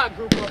that shot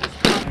group up.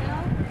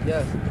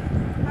 Yes.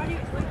 How do you,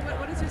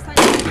 what is your sight?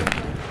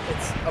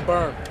 It's a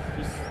berm.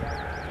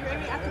 You're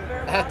aiming at the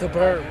berm. At the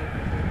berm.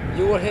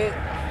 You will hit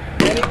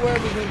anywhere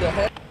between the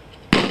head.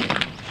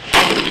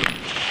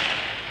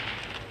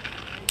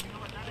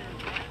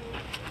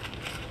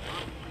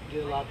 You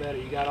did a lot better.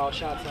 You got all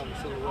shots on the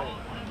silhouette.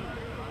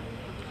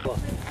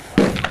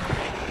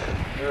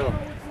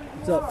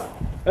 What's up?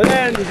 And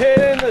then hit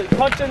in the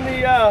punch in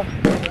the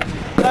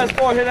last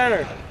 4, hit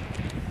enter.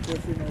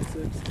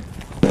 4396.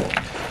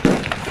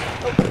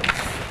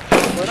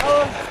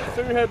 Manila,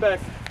 turn your head back.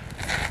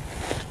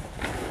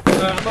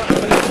 I'm gonna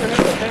hit your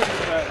head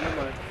back. Never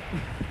mind.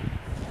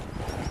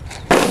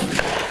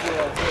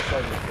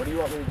 What do you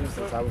want me to do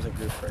since I was in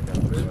group right now?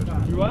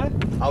 You what?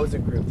 I was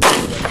in group.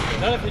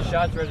 None of his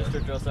shots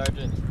registered, Drill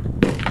Sergeant.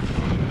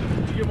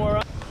 Did you get more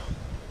rounds?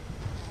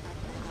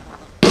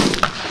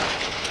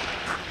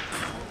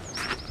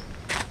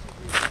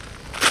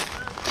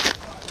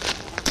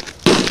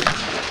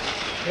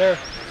 Here.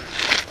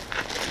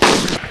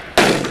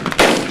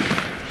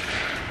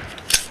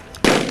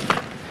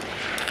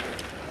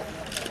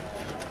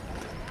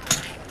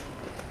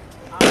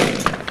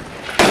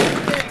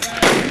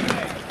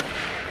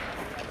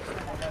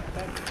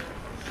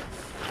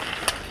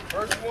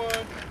 First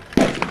one.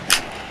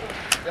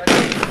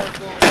 Second,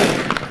 first one.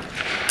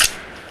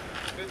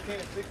 15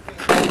 and 16.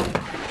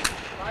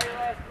 Fire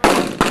last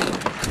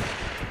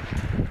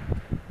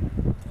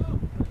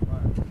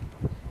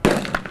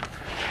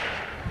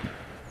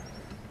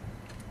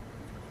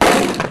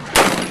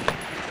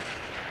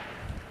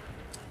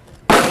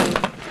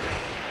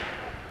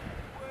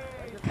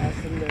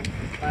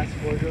Last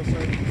 4 drill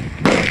sergeant.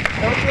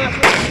 That was the last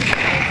one.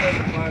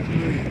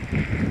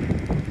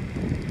 1753.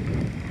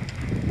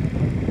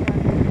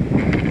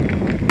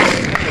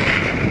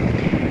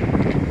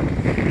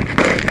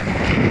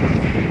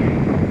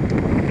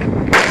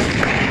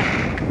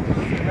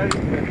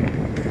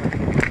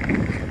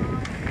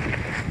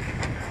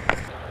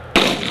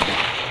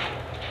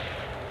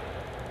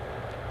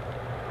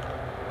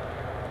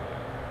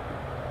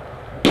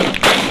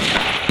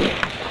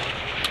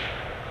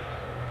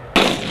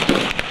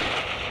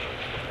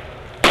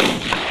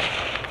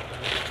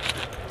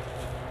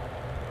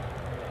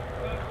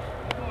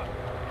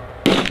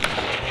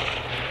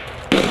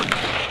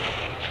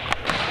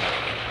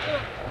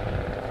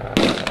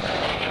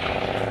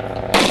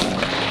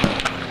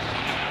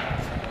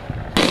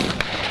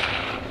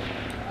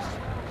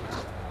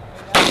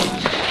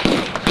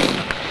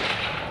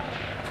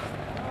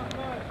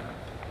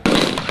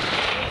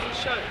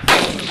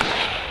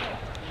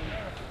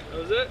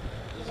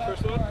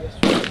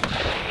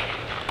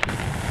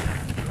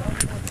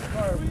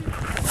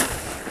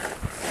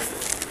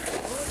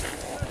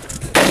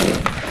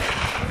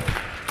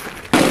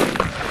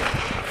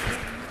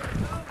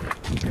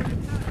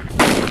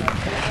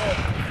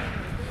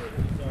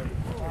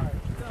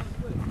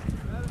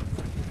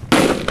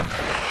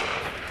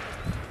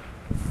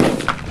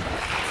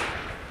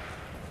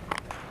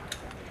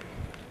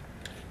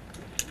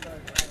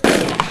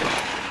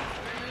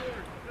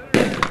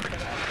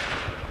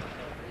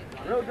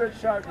 good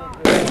shotgun.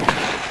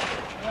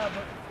 Yeah,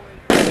 but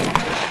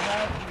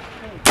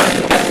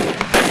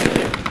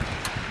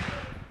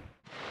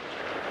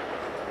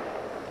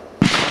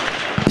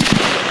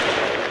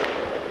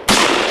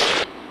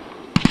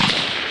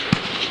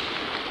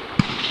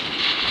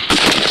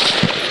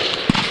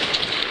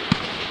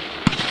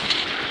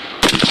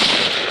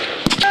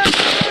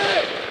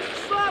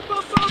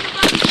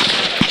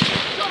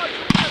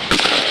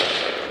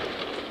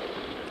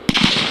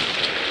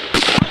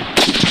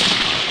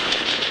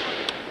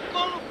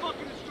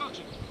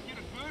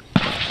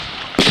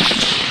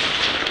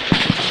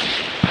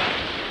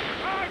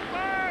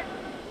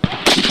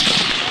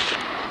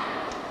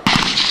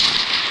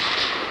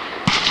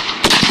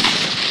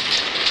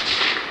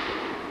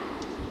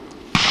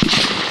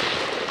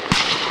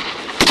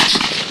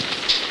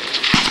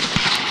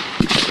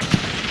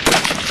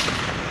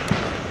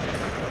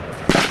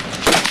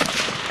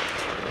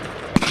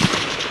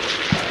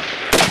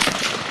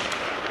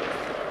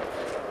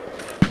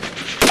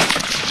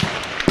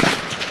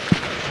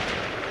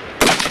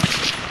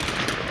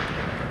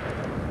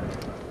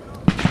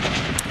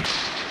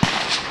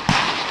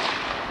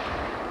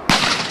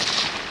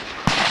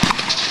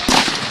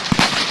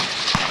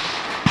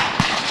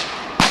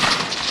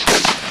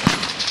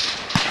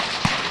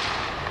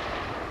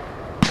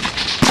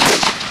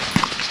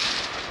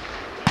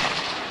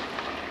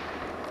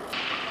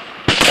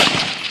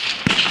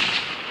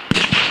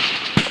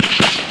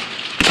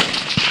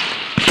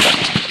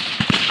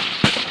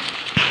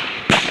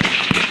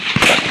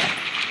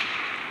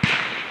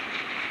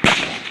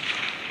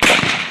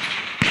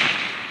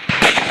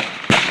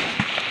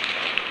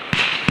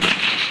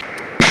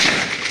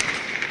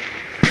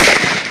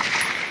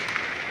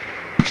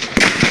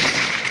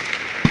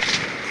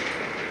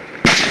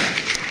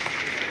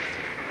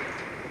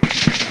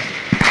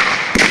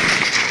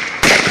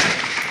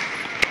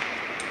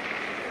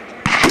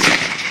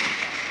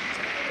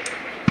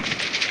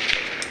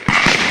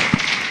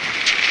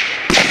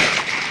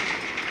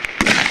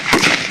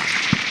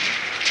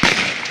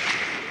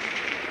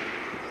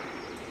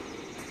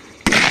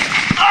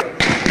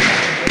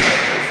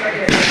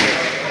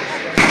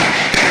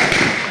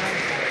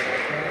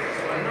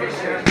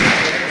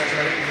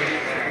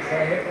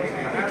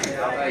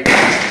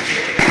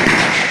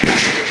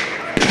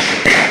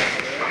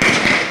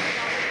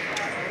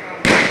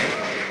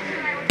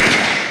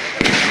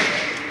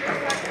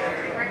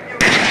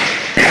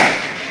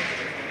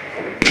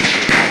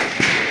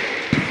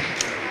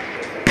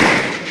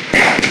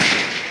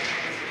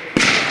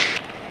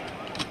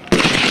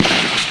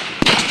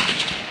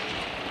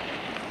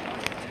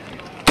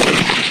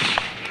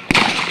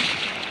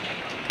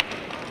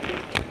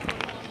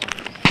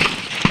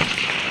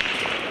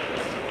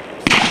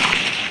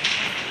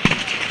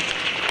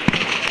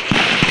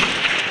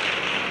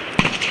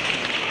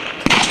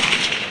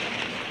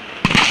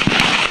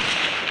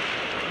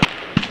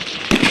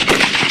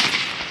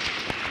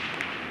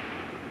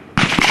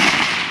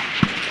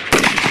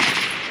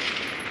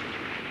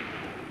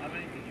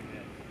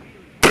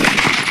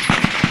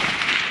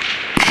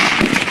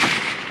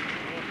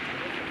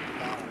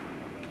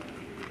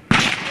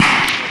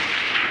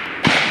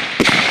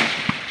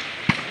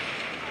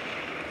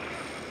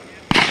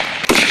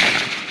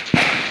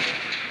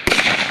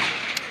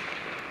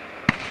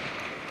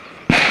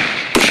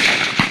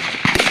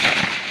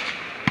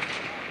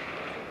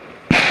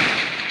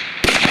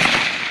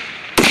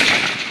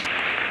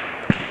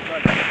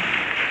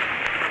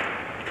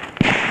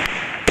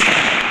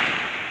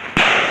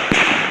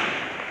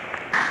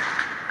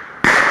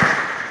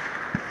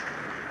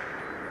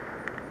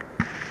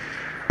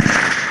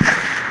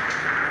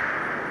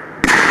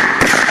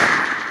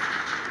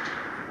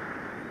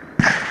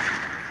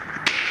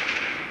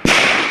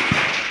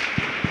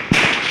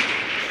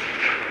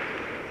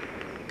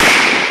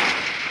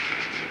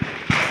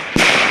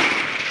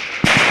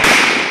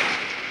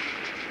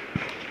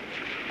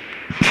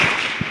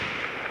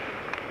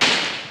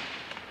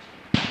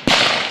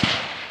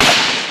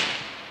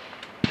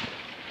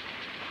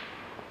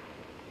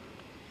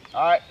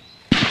All right.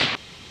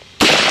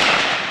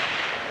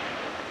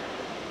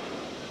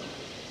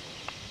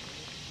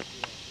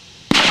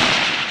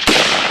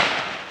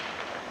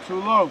 Too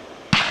low.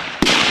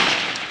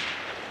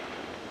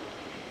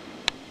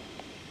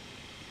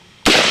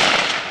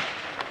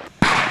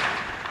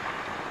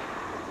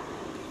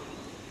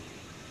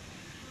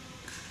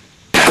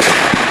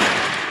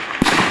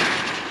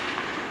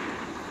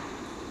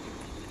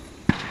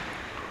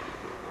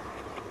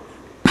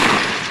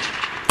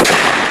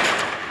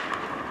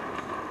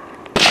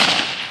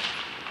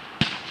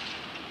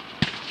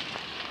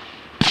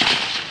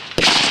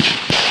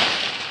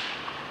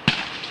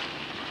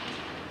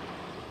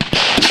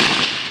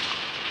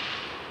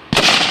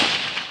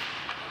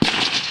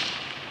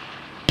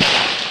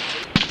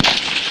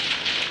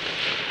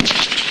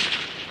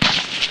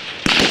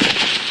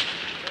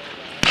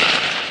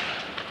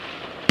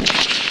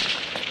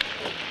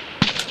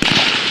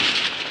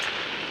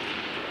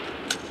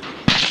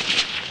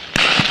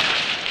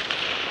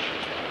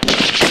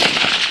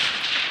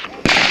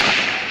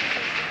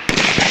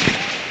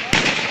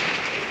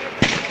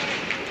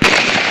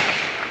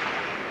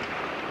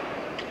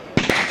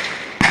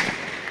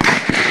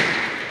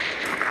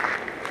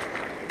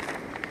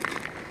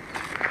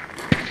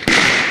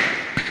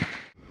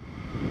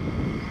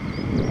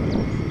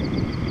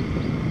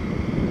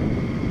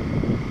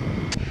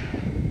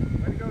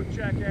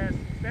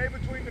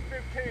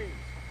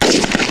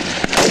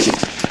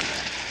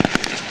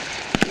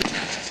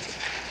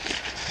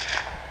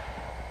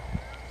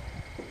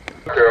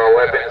 All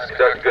weapons,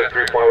 conduct a good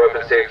 3-point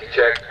weapon safety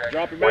check.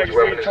 Once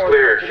your weapon is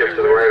clear, shift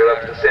to the right or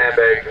left of the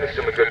sandbags and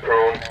assume a good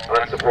prone,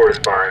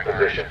 unsupported firing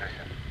position.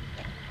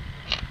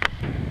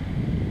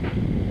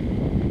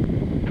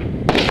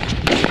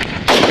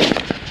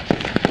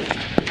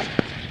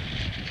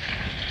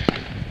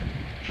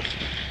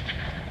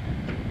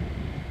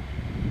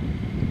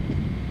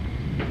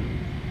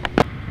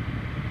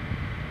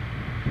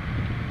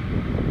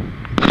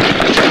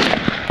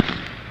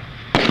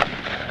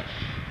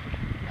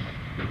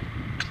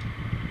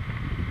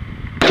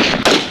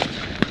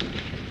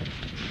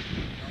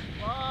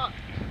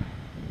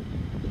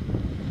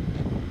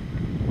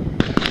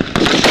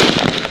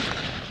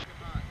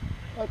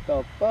 What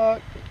the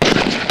fuck?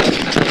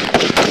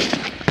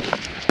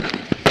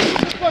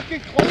 You're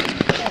fucking close.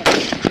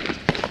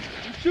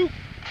 You shoot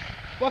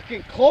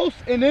fucking close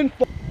and then.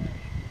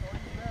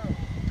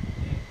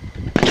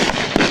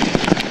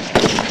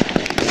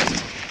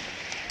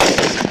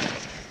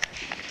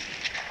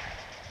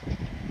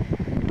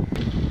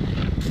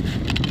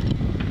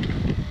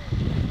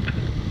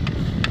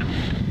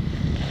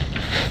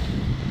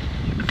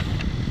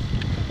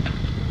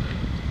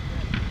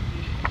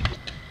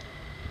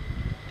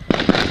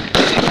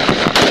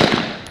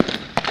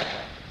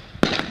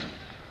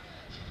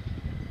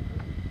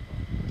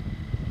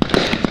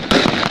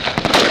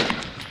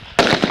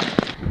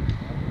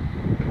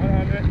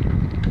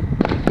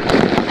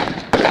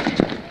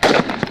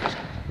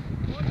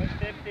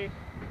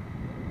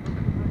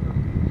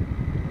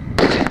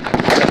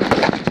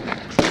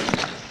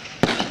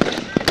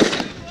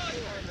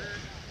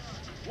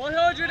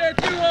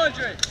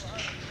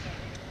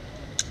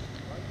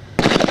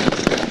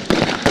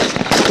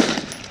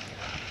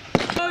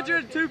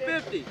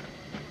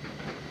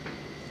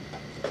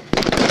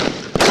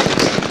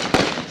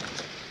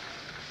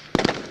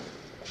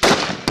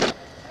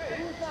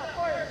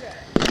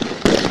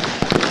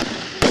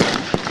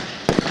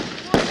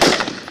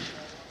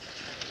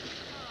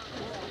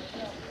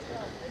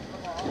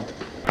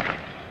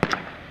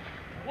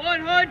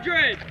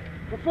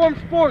 Perform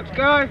sports,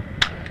 guy.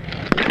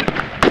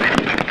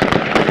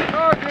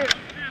 Target.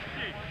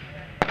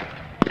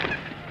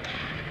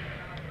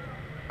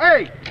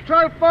 Hey,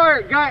 try to fire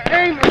it, guy.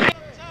 Aim it.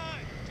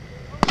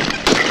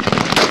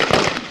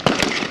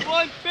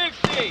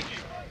 150.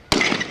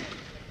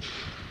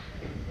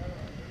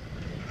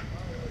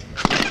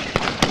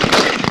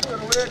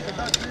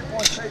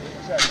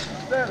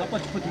 How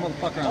about you put the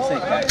motherfucker on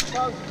safe, guys? Get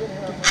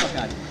the fuck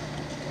out of here.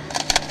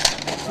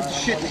 Put the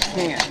shit in the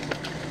can.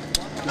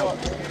 Go.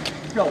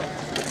 Go.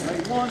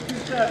 Ready, 1, 2,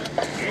 7.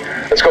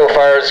 Let's go,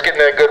 fires. Get in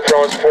that good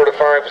prone supportive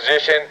firing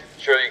position.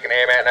 Ensure that you can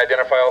aim at and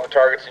identify all the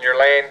targets in your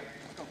lane.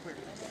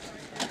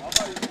 How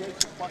about you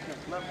engage your fucking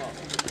flip up?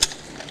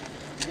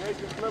 Engage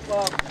your flip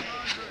up.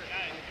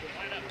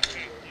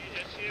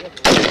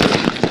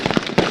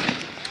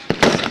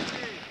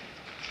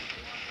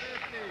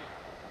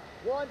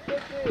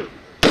 150.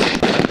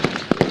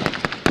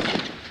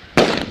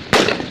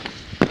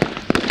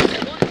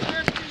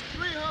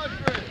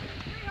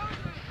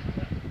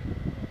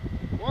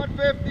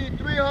 150,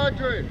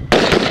 300.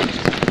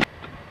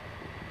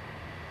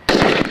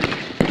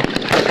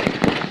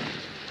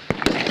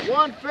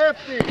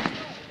 150.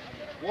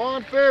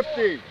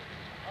 150.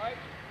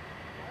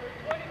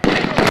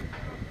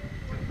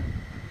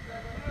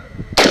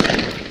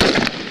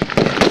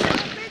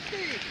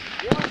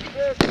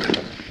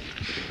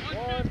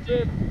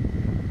 150.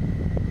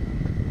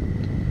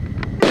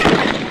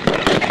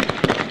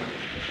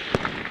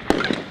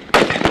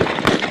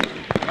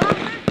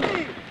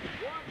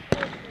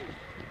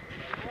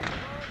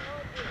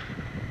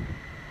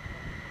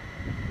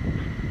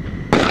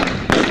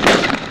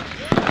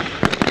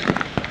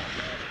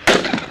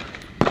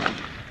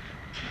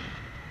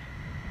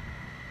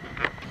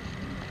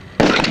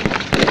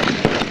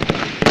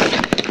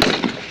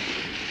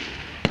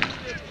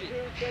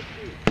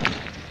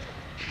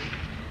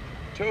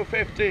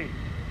 250. 250.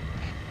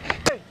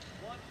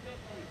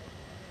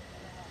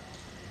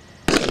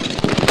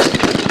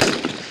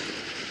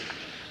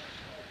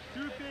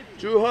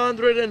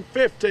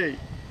 50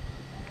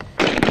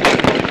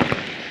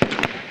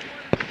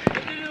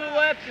 to the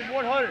left and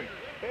 100.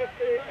 50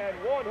 and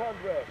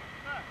 100.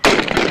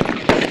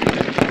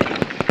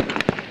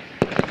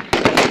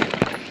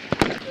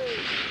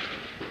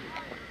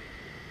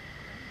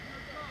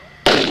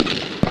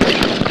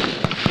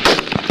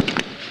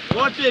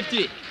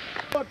 150.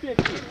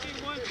 150.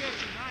 150,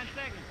 9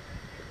 seconds.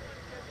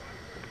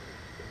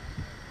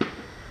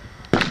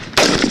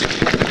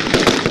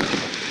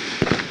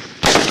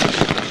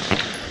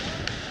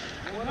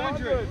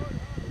 100.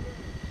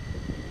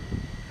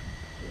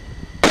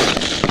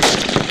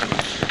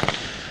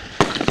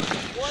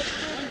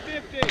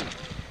 150.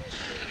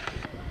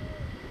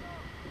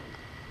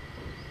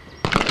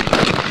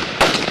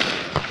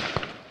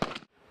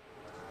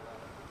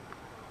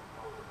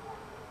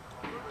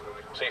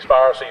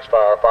 Ceasefire,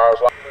 ceasefire.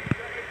 Fire's locked.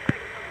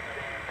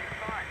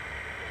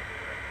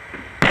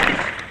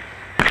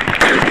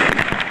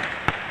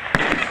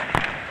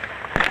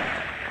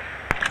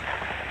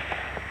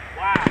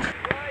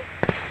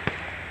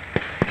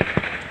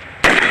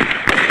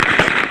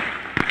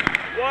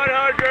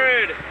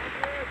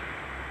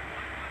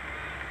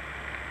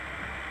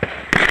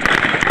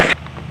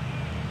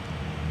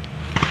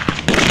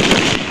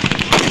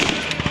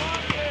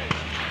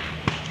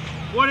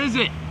 is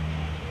it?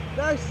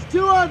 That's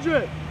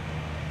 200.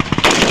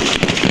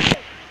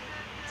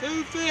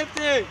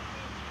 250.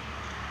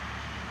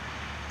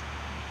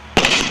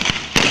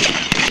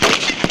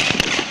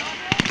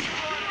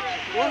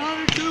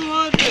 100,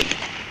 200.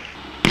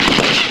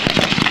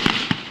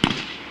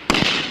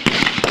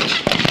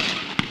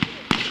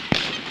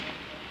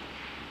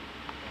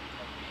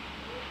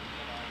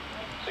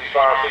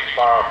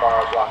 Ceasefire,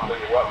 fire, block,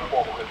 leave your weapon,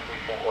 form a good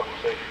 3.1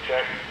 safety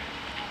check.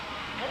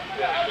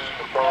 Then assume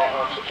the firm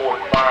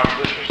unsupported fire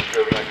position,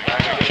 secure the next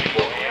magazine,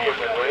 will amber,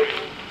 then ready.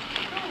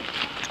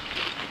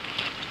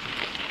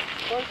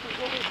 First is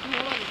going to be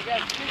 200. You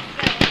got 6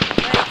 seconds.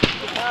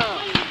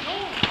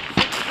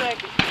 6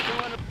 seconds.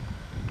 200.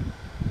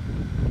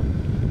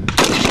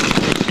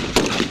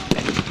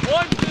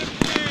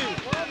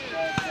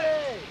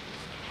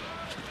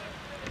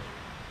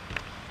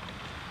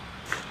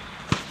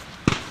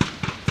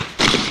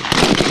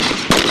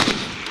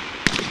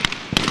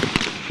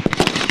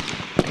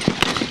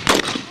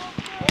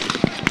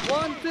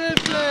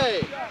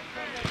 150.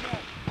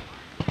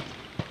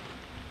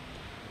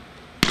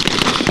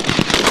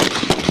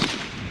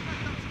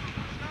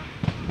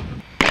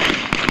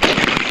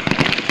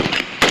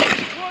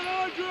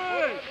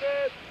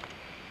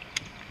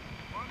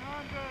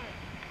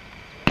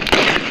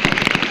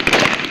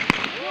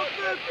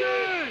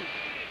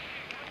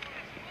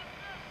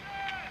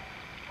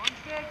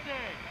 150.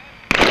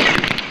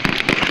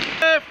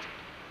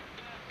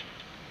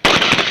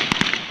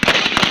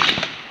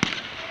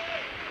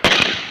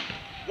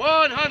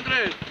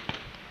 100.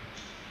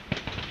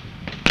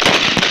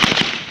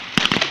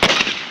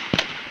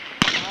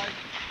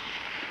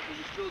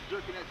 You're still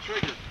jerking that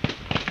trigger.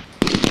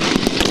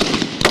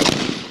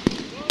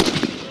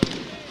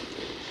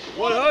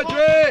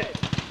 100.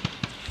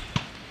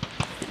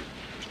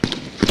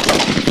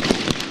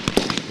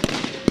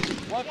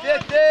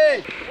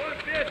 150.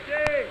 150.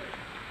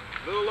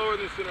 A little lower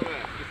than center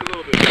mass, just a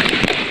little bit.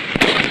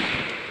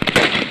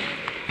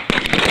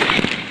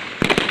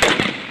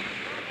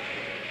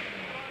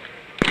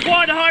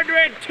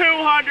 100,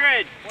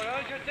 200.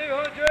 100,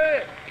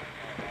 200.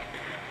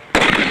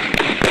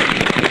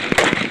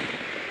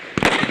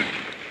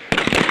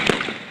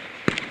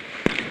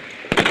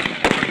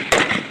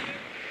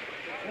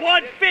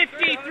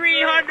 150,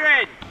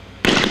 300.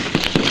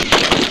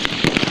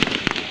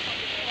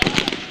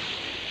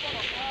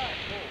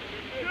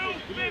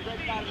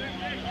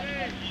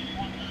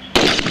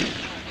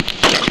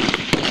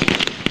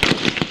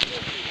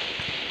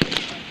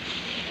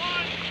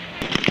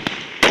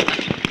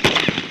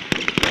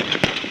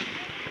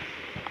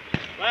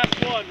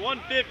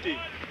 150.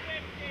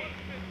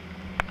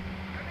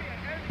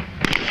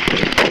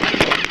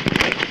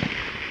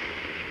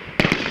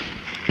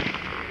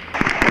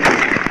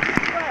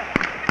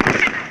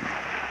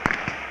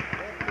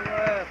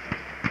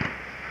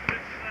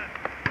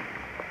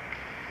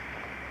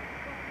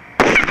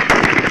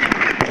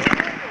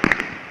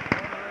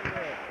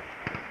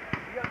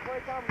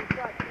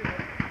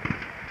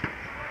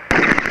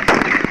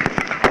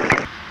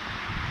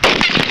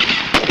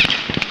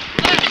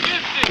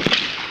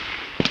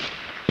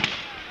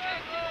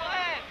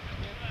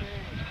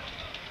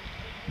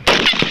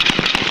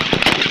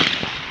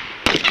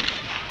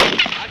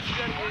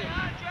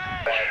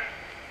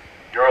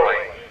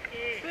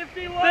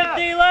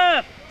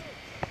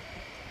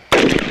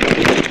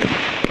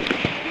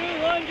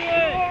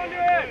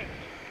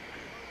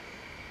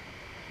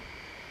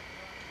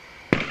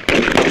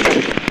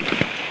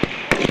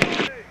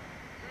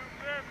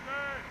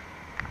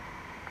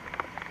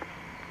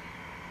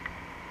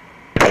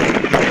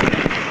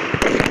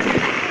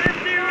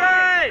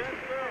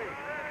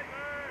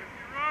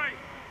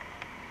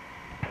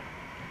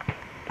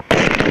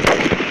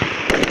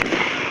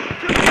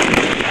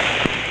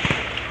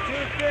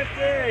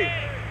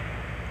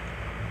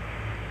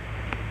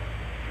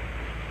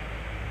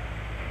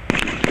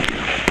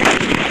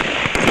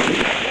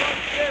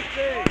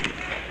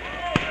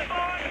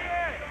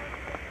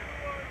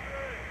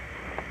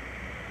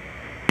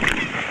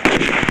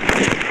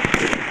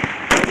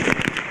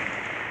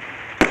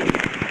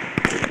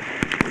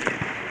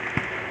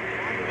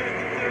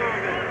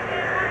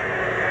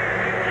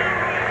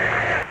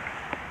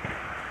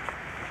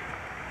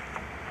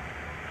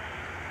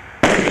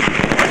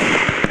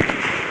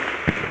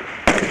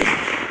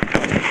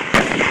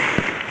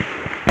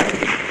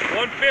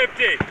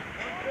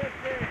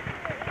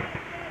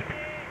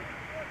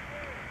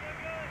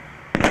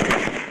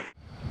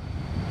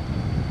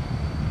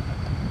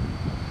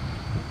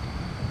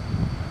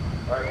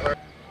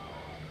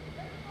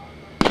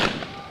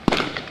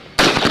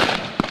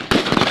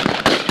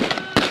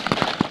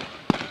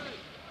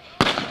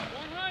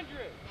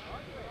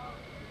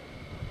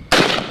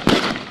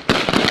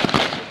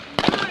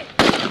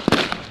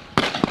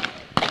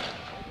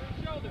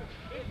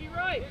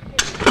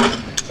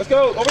 Let's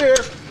go, over here.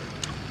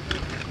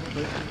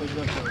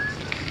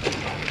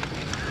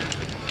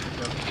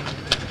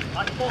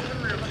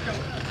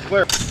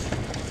 Clear.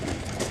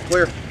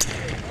 Clear.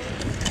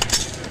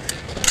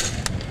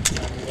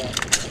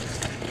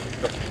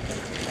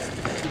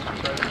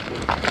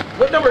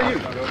 number are you?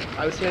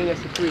 I was standing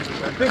next to 3,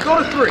 sir. Then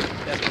go to 3.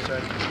 Yes,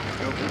 sir.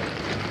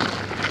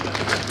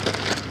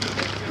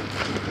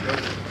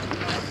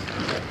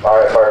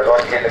 Alright, fire, as long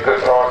as you get the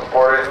good throwing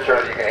supported,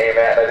 ensure that you can aim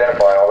at and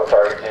identify all the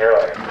targets in your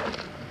lane.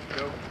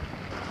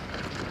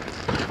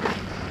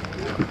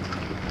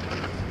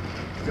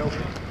 Go.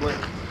 Split.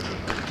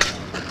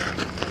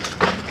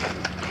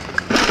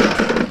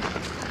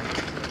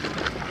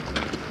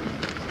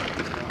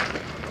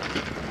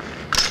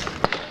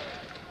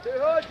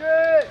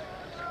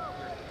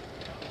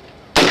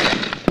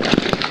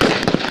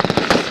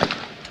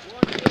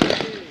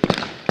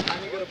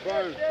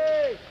 Burn.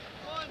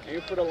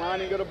 Aim for the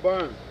line and go to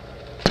burn.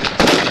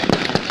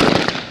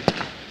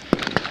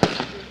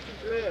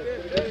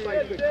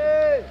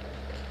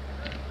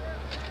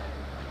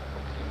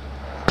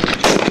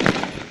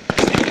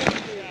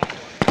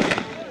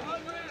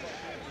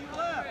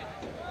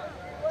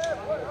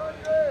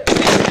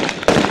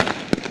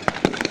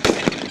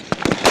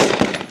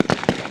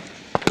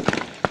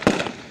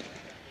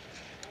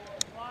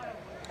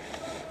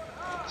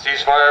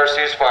 Ceasefire,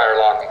 ceasefire,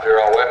 lock and clear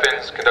all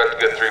weapons. Conduct a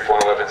good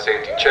 3-point weapon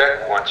safety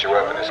check once your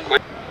weapon is clear.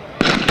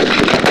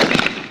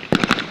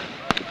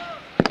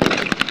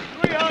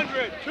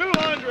 300,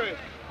 200.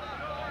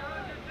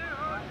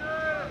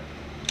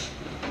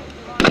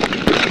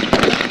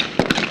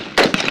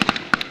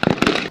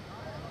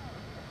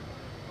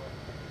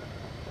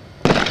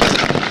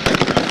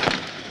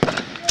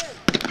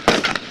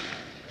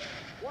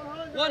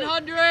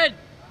 $100.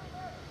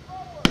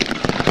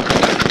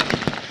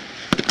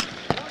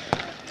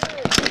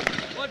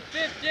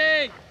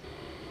 150.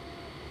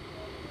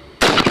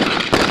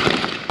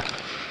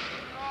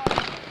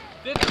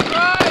 50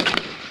 right.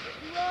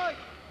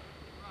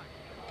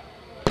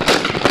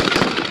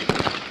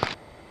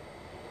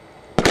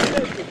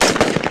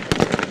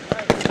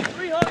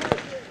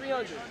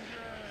 300.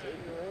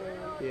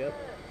 Yep.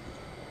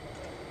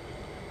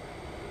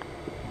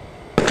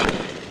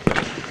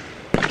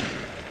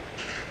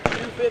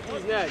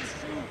 250's next.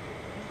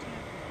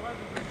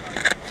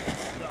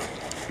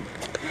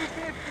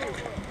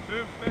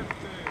 250.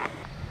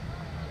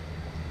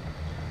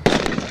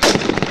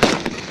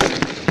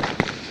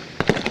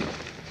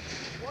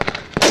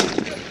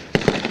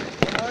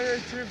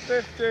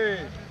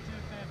 $250.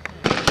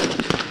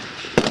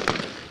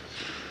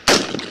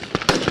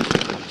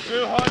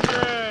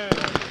 200.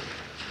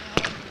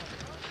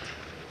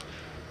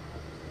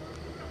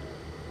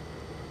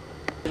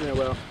 Yeah,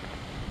 well.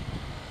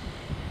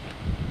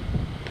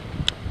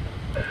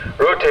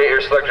 Rotate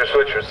your selector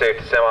switch from safe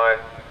to semi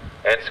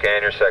and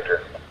scan your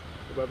sector.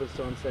 The weapon's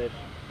still unsafe.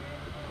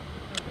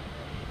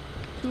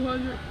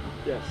 200?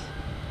 Yes.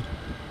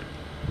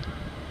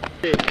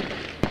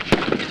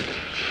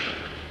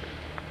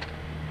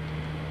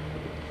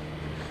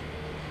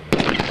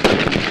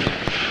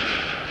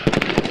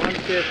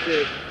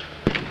 150.